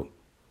 My throat.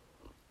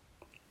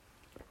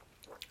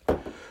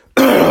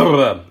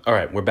 All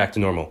right, we're back to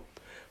normal.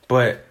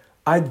 But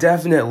I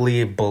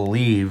definitely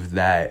believe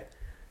that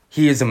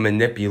he is a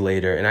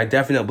manipulator. And I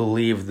definitely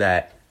believe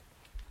that,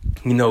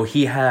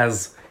 he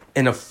has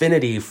an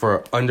affinity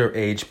for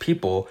underage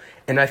people.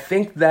 And I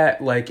think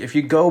that, like, if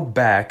you go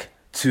back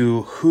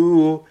to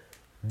who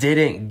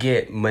didn't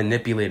get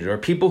manipulated or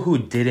people who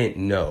didn't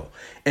know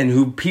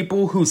and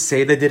people who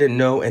say they didn't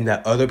know and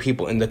that other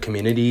people in the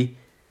community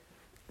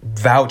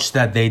vouch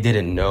that they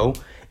didn't know.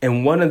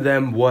 And one of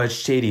them was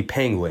Shady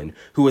Penguin,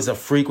 who was a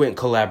frequent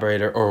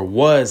collaborator of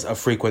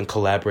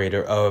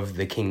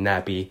the King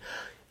Nappy.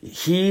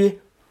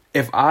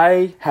 If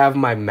I have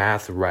my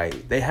math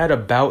right, they had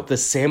about the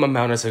same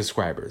amount of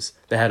subscribers.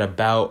 They had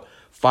about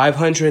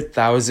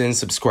 500,000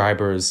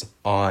 subscribers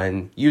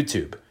on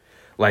YouTube.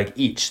 Like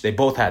each. They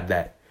both had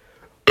that.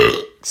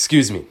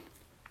 Excuse me.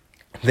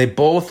 They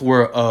both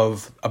were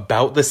of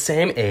about the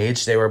same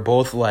age. They were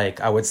both like,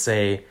 I would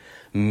say,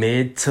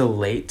 mid to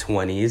late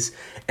 20s.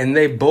 And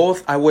they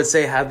both, I would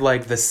say, had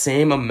like the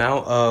same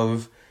amount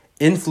of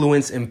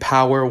influence and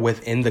power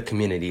within the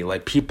community.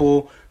 Like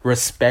people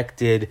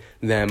respected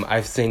them,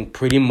 I think,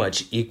 pretty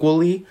much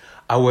equally.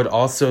 I would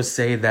also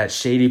say that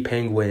Shady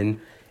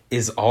Penguin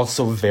is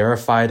also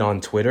verified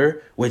on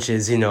Twitter, which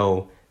is,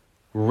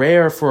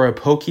 rare for a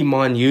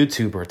Pokemon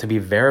YouTuber to be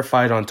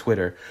verified on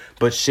Twitter.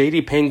 But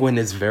Shady Penguin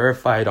is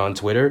verified on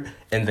Twitter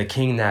and the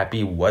King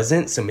Nappy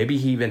wasn't. So maybe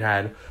he even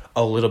had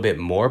a little bit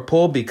more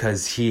pull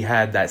because he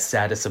had that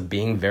status of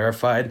being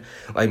verified,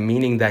 like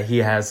meaning that he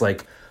has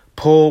like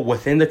pull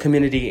within the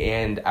community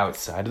and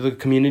outside of the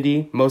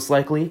community, most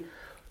likely.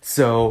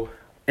 So,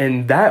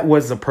 and that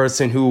was a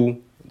person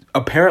who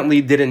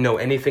apparently didn't know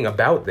anything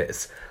about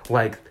this.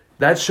 Like,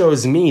 that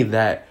shows me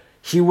that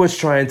he was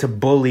trying to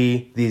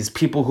bully these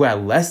people who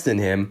had less than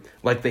him.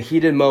 Like, the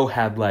Heated Mo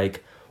had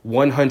like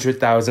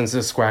 100,000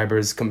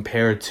 subscribers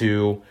compared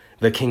to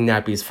the King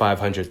Nappy's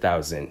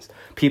 500,000.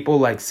 People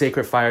like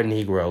Sacred Fire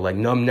Negro, like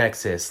Numb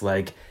Nexus,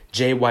 like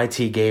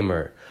JYT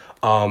Gamer.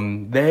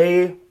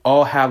 They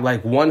all have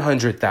like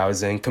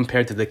 100,000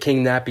 compared to the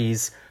King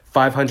Nappy's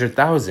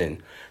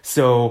 500,000.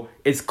 So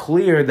it's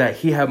clear that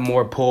he had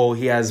more pull,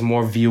 he has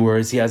more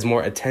viewers, he has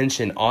more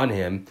attention on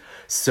him.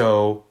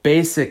 So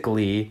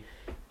basically,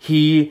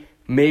 he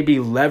maybe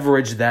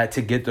leveraged that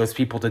to get those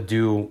people to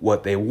do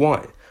what they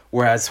want.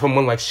 Whereas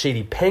someone like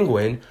Shady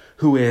Penguin,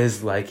 who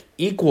is like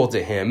equal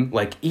to him,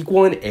 like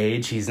equal in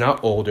age, he's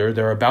not older,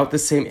 they're about the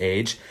same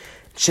age.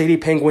 Shady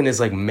Penguin is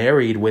like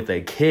married with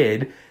a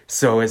kid,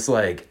 so it's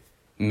like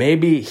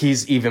maybe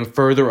he's even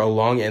further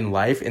along in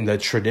life in the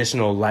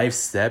traditional life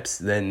steps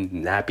than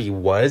Nappy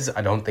was.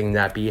 I don't think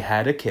Nappy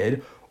had a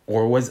kid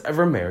or was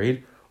ever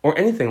married or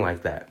anything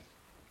like that.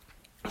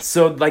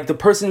 So, like, the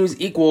person who's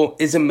equal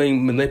isn't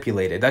being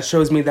manipulated. That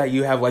shows me that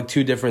you have, like,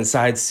 two different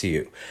sides to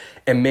you.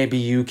 And maybe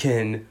you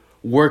can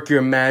work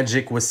your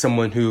magic with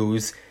someone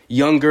who's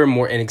younger,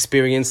 more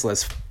inexperienced,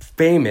 less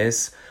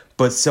famous,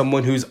 but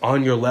someone who's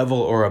on your level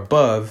or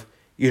above,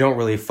 you don't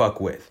really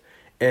fuck with.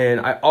 And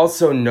I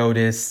also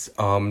noticed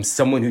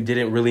someone who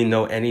didn't really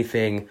know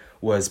anything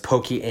was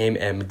PokeAim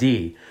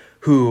MD,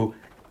 who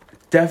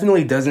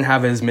definitely doesn't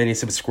have as many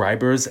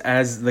subscribers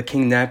as the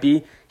King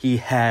Nappy. He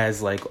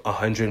has like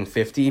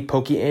 150,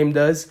 PokeAim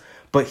does,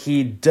 but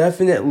he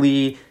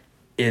definitely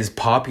is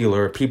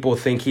popular. People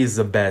think he's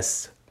the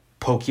best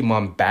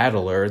Pokemon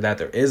battler that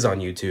there is on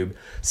YouTube.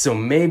 So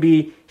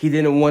maybe he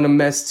didn't want to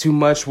mess too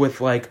much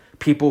with like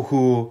people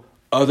who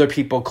other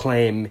people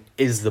claim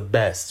is the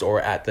best or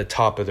at the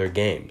top of their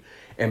game.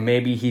 And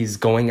maybe he's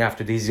going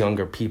after these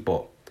younger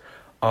people.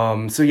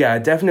 So yeah, I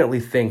definitely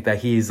think that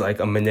he's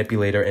like a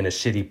manipulator and a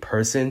shitty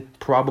person,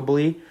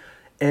 probably.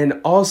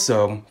 And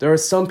also, there are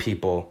some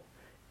people,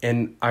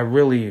 and I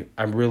really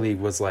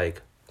was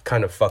like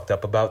kind of fucked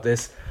up about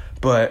this,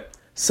 but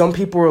some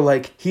people are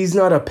like, he's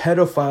not a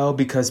pedophile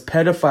because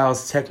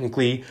pedophiles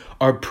technically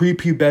are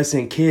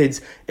prepubescent kids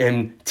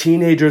and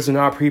teenagers are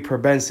not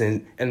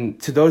prepubescent. And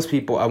to those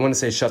people, I want to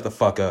say, shut the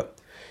fuck up.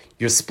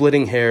 You're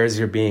splitting hairs,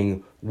 you're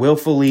being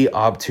willfully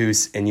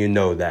obtuse, and you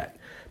know that.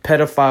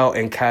 Pedophile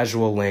in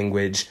casual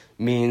language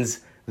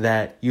means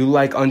that you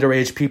like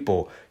underage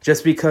people.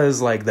 Just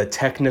because like the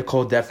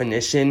technical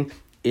definition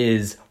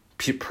is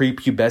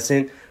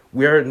prepubescent,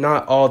 we're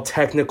not all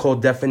technical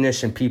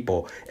definition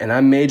people. And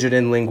I majored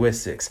in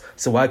linguistics,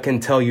 so I can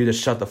tell you to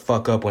shut the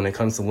fuck up when it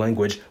comes to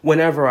language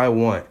whenever I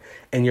want.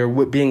 And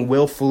you're being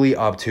willfully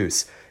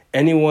obtuse.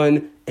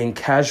 Anyone in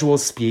casual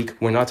speak,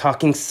 we're not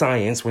talking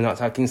science, we're not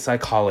talking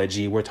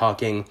psychology, we're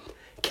talking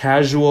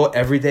casual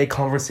everyday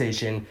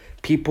conversation.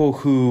 People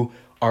who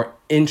are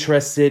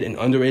interested in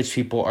underage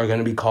people are going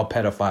to be called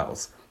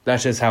pedophiles.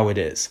 That's just how it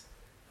is.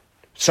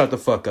 Shut the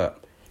fuck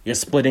up. You're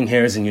splitting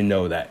hairs and you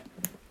know that.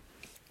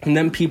 And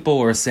then people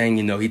are saying,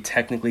 you know, he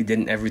technically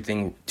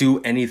didn't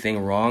do anything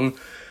wrong,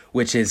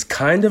 which is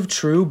kind of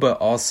true, but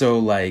also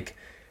like,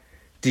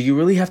 do you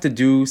really have to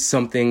do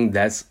something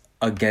that's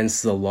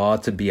against the law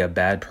to be a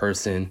bad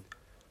person?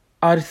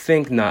 I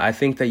think not. I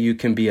think that you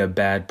can be a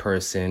bad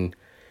person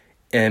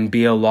and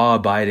be a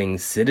law-abiding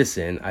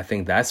citizen. I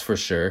think that's for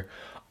sure.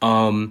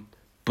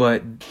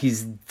 But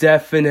he's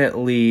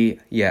definitely,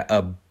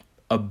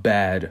 a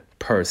bad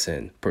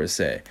person, per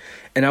se.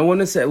 And I want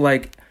to say,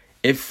 like,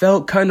 it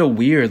felt kind of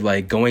weird,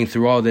 like, going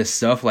through all this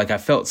stuff. Like, I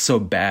felt so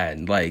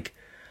bad. Like,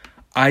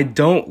 I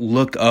don't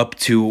look up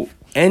to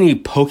any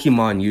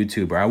Pokemon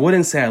YouTuber. I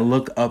wouldn't say I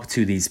look up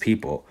to these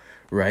people,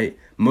 right?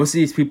 Most of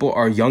these people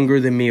are younger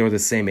than me or the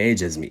same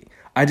age as me.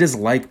 I just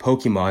like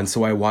Pokemon,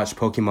 so I watch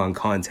Pokemon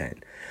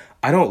content.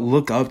 I don't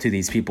look up to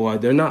these people.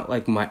 They're not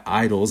like my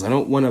idols. I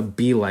don't want to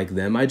be like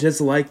them. I just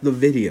like the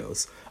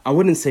videos. I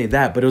wouldn't say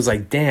that, but it was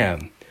like,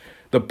 damn,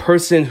 the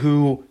person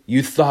who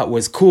you thought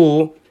was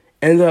cool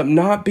ended up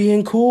not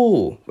being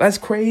cool. That's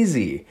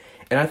crazy.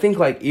 And I think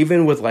like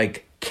even with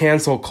like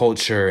cancel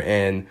culture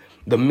and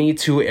the Me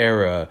Too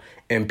era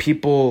and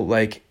people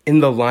like in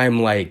the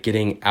limelight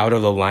getting out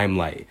of the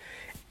limelight,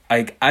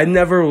 like I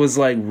never was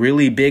like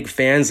really big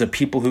fans of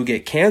people who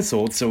get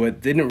canceled, so I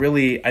didn't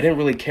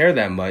really care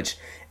that much.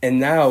 And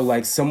now,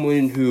 like,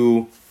 someone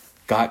who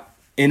got,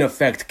 in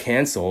effect,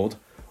 canceled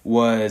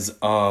was,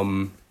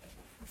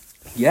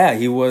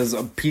 he was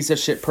a piece of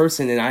shit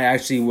person, and I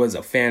actually was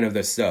a fan of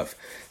their stuff.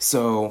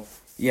 So,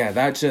 yeah,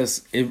 that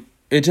just,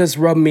 it just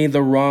rubbed me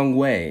the wrong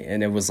way.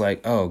 And it was like,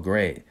 oh,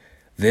 great.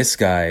 This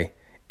guy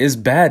is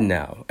bad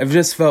now. It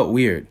just felt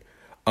weird.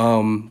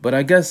 But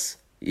I guess,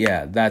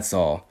 yeah, that's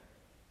all.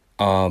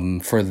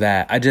 For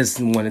that. I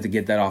just wanted to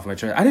get that off my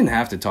chest. I didn't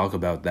have to talk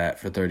about that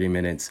for 30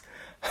 minutes.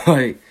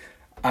 Like,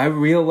 I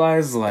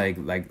realized, like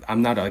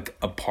I'm not, like,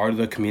 a part of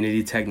the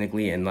community,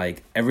 technically, and,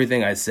 like,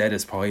 everything I said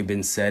has probably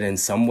been said in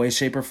some way,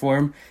 shape, or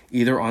form,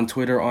 either on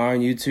Twitter or on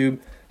YouTube,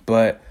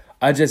 But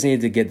I just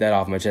need to get that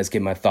off my chest,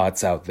 get my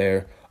thoughts out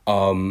there.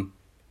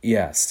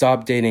 Yeah,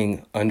 stop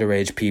dating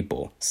underage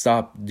people.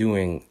 Stop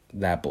doing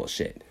that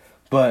bullshit.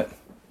 But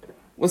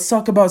let's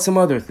talk about some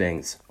other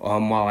things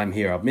while I'm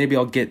here. Maybe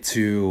I'll get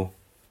to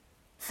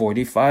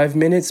 45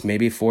 minutes,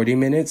 maybe 40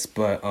 minutes,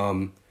 but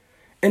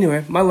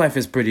anyway, my life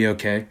is pretty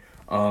okay.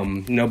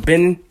 Coming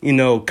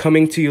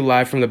to you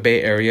live from the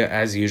Bay Area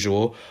as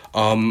usual.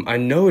 I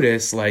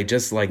noticed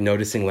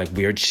noticing like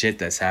weird shit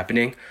that's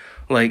happening.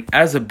 Like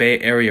as a Bay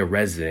Area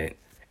resident,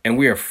 and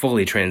we are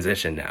fully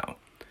transitioned now.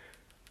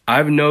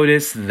 I've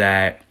noticed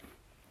that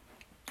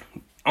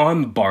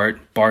on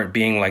BART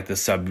being like the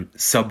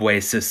subway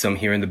system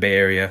here in the Bay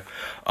Area,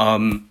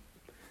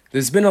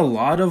 there's been a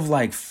lot of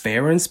like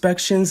fare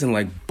inspections and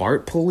like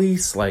BART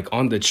police like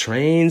on the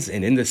trains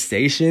and in the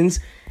stations.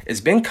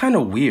 It's been kind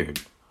of weird.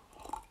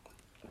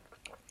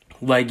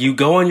 Like you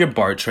go on your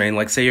BART train,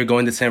 like say you're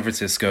going to San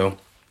Francisco,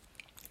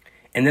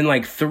 and then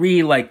like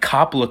three like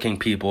cop looking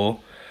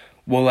people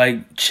will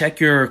like check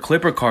your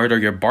Clipper card or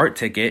your BART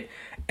ticket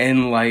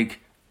and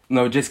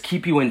just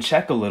keep you in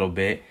check a little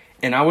bit.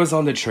 And I was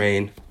on the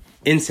train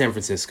in San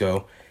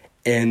Francisco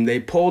and they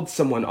pulled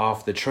someone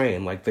off the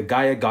train. Like the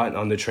guy had gotten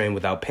on the train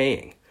without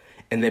paying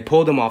and they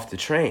pulled him off the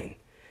train.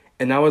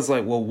 And I was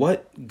like, well,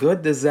 what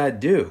good does that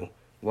do?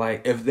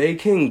 Like if they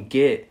can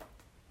get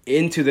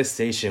into the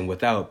station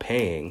without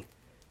paying,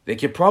 they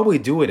could probably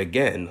do it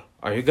again.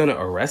 Are you going to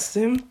arrest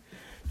him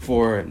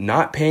for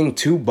not paying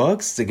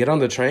 $2 to get on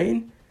the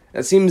train?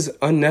 That seems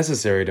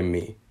unnecessary to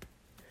me.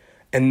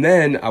 And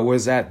then I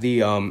was at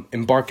the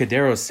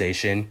Embarcadero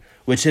station,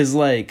 which is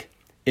like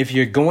if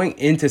you're going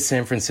into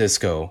San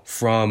Francisco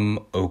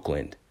from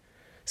Oakland.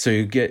 So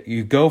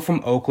you go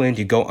from Oakland,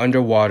 you go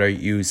underwater,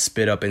 you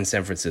spit up in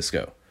San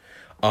Francisco.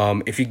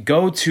 If you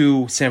go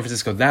to San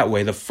Francisco that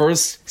way, the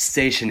first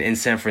station in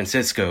San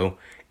Francisco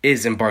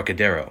is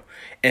Embarcadero.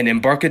 And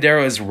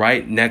Embarcadero is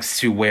right next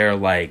to where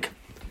like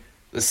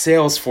the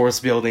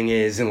Salesforce building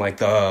is and like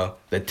the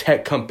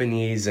tech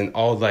companies and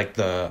all like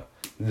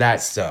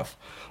that stuff.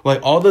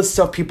 Like all the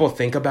stuff people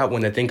think about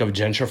when they think of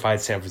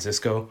gentrified San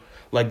Francisco,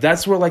 like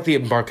that's where like the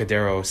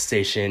Embarcadero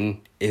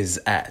station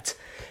is at.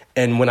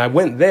 And when I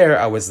went there,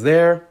 I was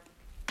there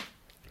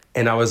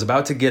and I was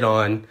about to get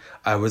on.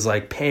 I was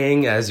like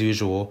paying as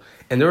usual.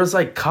 And there was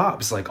like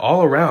cops like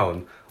all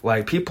around,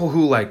 like people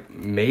who like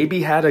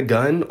maybe had a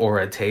gun or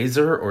a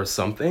taser or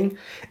something.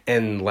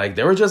 And like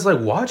they were just like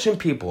watching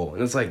people.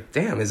 And it's like,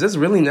 damn, is this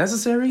really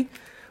necessary?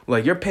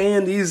 Like you're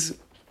paying these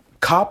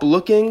cop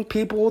looking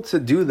people to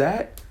do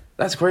that?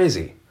 That's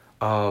crazy.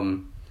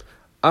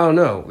 I don't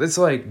know. It's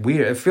like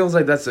weird. It feels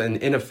like that's an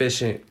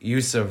inefficient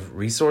use of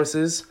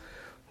resources.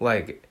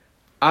 Like,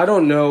 I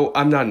don't know.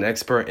 I'm not an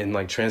expert in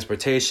like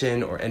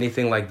transportation or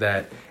anything like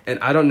that. And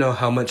I don't know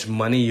how much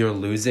money you're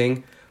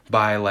losing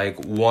by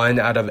like 1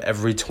 out of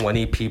every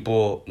 20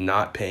 people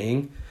not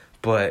paying.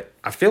 But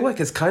I feel like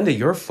it's kind of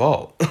your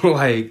fault.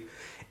 Like,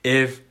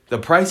 if the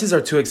prices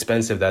are too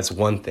expensive, that's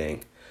one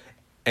thing.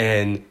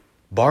 And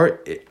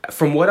BART,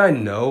 from what I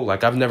know,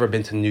 like I've never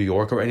been to New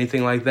York or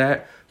anything like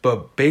that,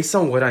 but based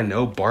on what I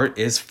know, BART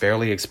is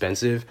fairly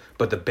expensive,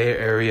 but the Bay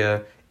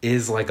Area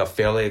is like a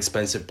fairly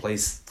expensive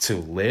place to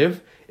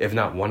live, if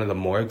not one of the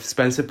more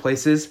expensive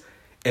places.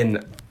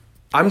 And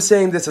I'm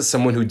saying this as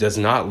someone who does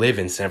not live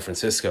in San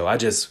Francisco. I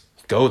just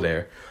go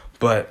there.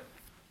 But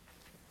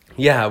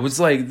yeah, it was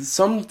like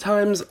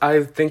sometimes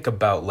I think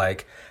about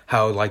like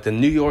how like the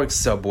New York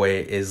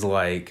subway is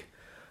like,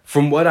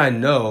 from what I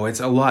know, it's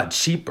a lot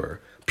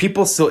cheaper.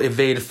 People still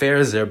evade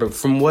fares there, but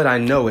from what I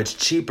know, it's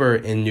cheaper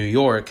in New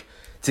York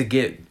to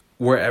get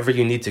wherever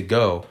you need to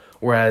go.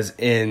 Whereas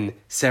in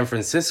San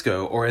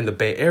Francisco or in the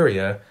Bay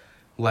Area,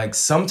 like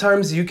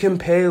sometimes you can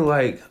pay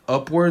like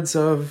upwards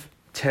of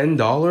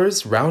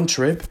 $10 round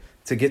trip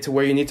to get to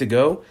where you need to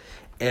go.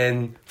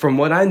 And from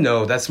what I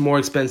know, that's more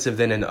expensive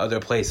than in other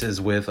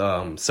places with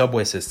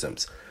subway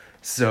systems.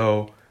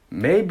 So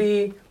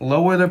maybe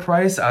lower the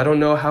price. I don't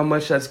know how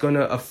much that's going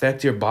to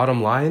affect your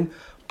bottom line.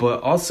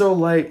 But also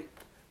like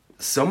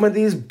some of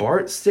these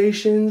BART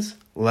stations,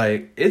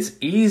 like it's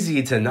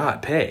easy to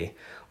not pay.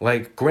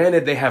 Like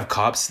granted, they have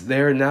cops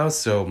there now,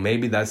 so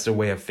maybe that's their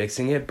way of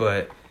fixing it.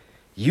 But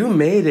you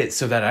made it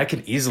so that I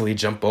could easily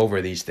jump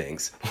over these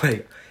things.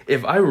 Like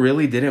if I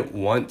really didn't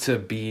want to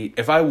be,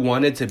 if I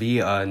wanted to be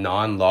a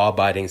non-law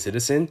abiding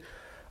citizen,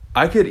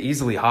 I could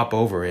easily hop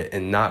over it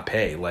and not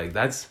pay. Like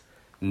that's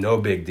no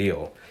big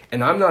deal.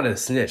 And I'm not a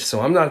snitch, so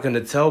I'm not going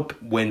to tell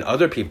when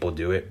other people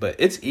do it, but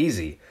it's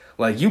easy.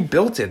 Like you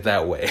built it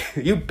that way.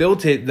 You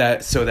built it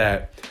that so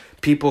that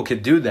people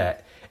could do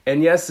that.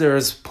 And yes,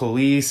 there's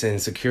police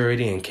and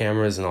security and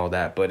cameras and all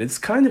that, but it's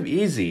kind of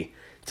easy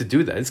to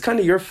do that. It's kind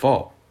of your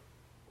fault.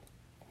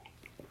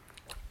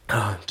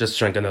 Just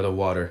drank another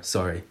water,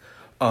 sorry.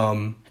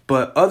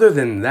 But other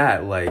than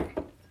that, like,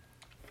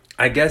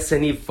 I guess they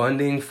need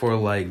funding for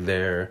like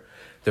their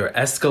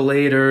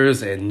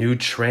escalators and new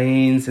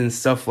trains and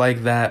stuff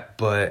like that.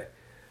 But,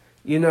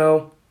 you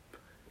know,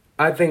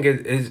 I think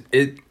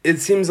it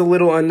seems a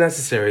little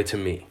unnecessary to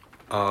me.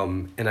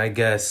 And I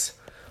guess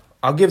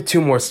I'll give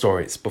two more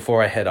stories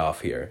before I head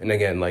off here. And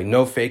again, like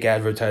no fake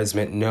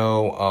advertisement,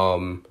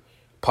 no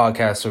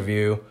podcast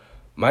review.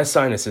 My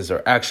sinuses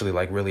are actually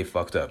like really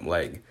fucked up.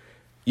 Like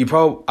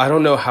I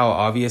don't know how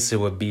obvious it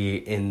would be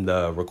in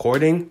the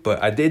recording,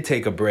 but I did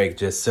take a break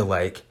just to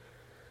like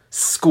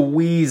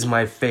squeeze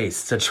my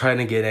face to try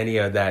to get any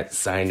of that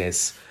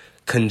sinus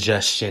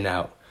congestion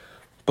out.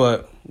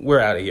 But we're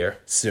out of here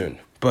soon.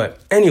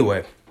 But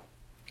anyway,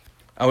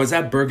 I was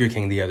at Burger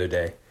King the other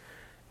day,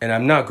 and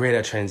I'm not great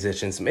at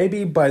transitions.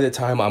 Maybe by the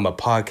time I'm a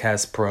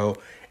podcast pro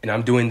and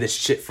I'm doing this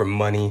shit for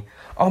money,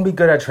 I'll be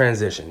good at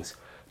transitions.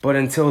 But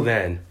until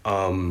then,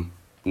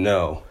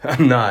 no,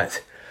 I'm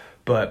not.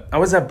 But I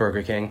was at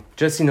Burger King,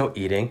 just,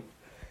 eating,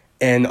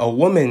 and a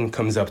woman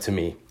comes up to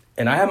me,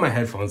 and I had my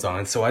headphones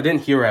on, so I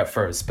didn't hear her at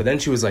first. But then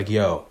she was like,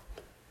 yo,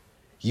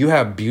 you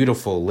have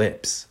beautiful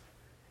lips.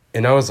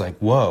 And I was like,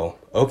 whoa,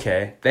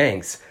 okay,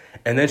 thanks.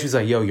 And then she's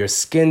like, yo, your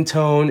skin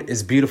tone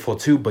is beautiful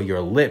too, but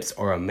your lips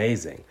are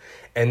amazing.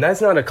 And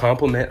that's not a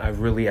compliment I've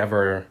really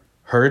ever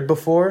heard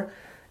before.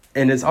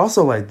 And it's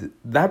also like,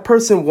 that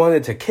person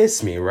wanted to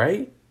kiss me,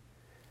 right?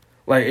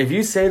 Like, if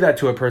you say that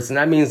to a person,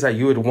 that means that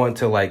you would want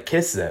to, like,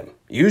 kiss them,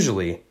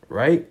 usually,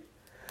 right?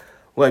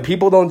 Like,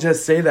 people don't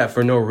just say that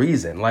for no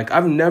reason. Like,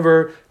 I've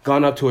never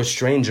gone up to a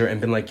stranger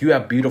and been like, you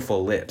have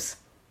beautiful lips.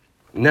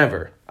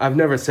 Never. I've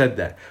never said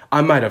that.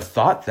 I might have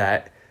thought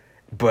that,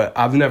 but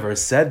I've never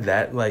said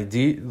that. Like,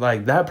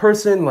 that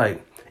person,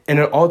 like, in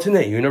an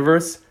alternate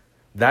universe,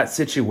 that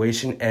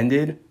situation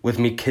ended with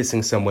me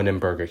kissing someone in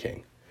Burger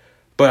King.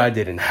 But it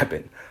didn't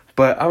happen.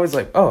 But I was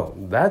like, oh,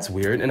 that's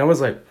weird. And I was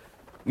like,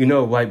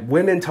 like,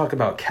 women talk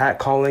about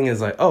catcalling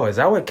is like, oh, is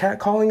that what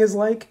catcalling is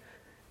like?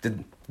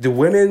 Do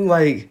women,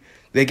 like,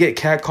 they get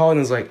catcalled and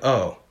it's like,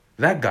 oh,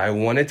 that guy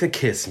wanted to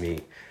kiss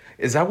me.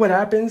 Is that what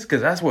happens? Because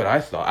that's what I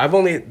thought. I've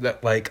only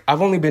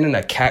been in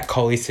a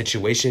catcalling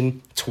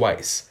situation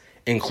twice,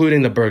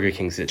 including the Burger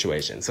King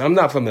situation. So I'm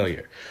not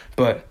familiar,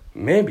 but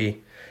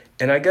maybe.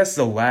 And I guess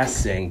the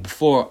last thing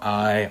before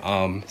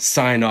I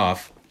sign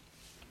off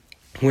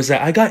was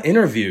that I got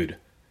interviewed,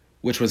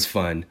 which was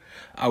fun.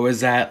 I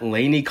was at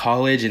Laney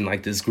College and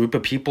like this group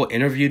of people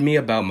interviewed me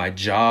about my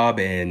job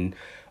and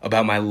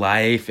about my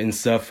life and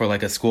stuff for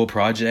like a school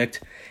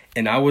project.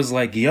 And I was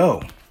like,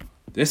 yo,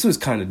 this was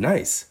kind of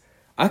nice.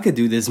 I could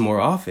do this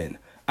more often.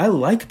 I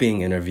like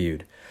being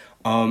interviewed.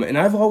 And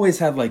I've always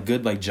had like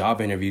good like job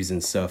interviews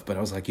and stuff, but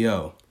I was like,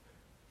 yo,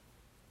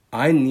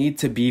 I need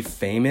to be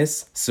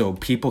famous so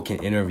people can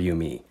interview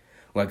me.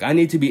 Like, I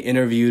need to be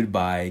interviewed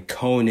by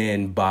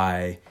Conan,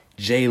 by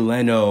Jay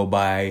Leno,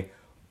 by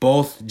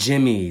both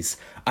Jimmys.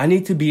 I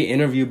need to be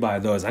interviewed by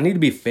those. I need to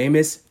be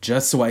famous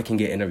just so I can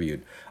get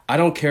interviewed. I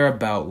don't care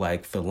about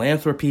like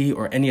philanthropy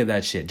or any of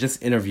that shit.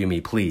 Just interview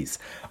me, please.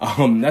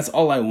 That's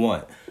all I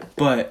want.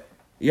 But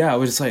yeah,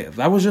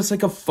 that was just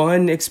like a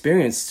fun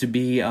experience to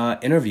be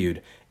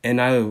interviewed.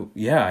 And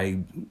I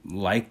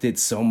liked it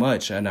so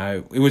much. And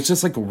it was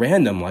just like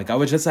random. Like, I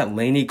was just at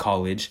Laney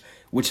College,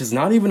 which is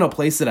not even a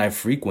place that I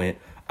frequent.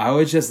 I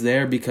was just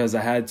there because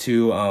I had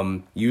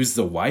to use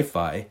the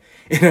Wi-Fi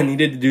and I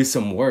needed to do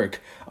some work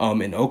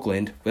in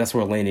Oakland. That's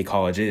where Laney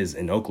College is,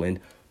 in Oakland.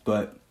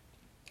 But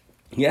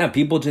yeah,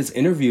 people just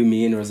interviewed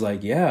me and it was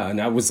like, yeah.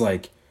 And I was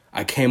like,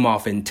 I came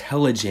off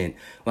intelligent.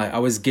 Like, I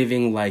was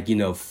giving like,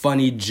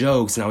 funny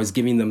jokes and I was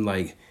giving them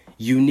like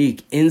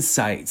unique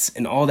insights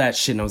and all that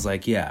shit. And I was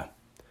like, yeah,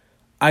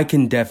 I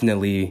can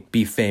definitely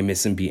be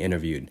famous and be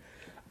interviewed.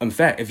 In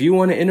fact, if you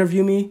want to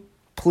interview me,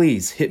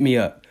 please hit me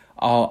up.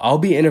 I'll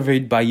be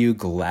interviewed by you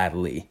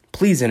gladly.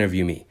 Please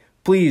interview me.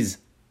 Please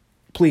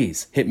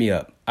hit me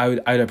up.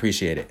 I'd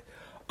appreciate it.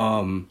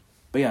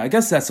 But yeah, I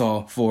guess that's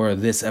all for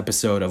this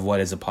episode of What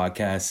is a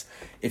Podcast.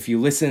 If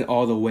you listen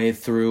all the way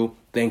through,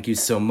 thank you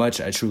so much.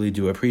 I truly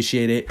do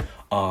appreciate it.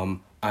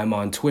 I'm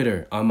on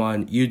Twitter. I'm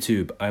on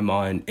YouTube. I'm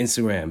on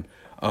Instagram.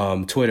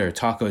 Twitter,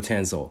 Taco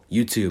Tanzel.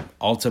 YouTube,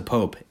 Alta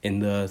Pope in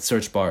the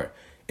search bar.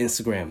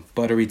 Instagram,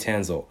 Buttery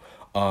Tanzel.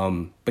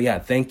 But yeah,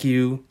 thank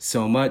you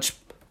so much.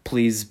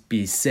 Please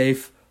be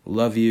safe.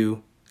 Love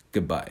you.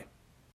 Goodbye.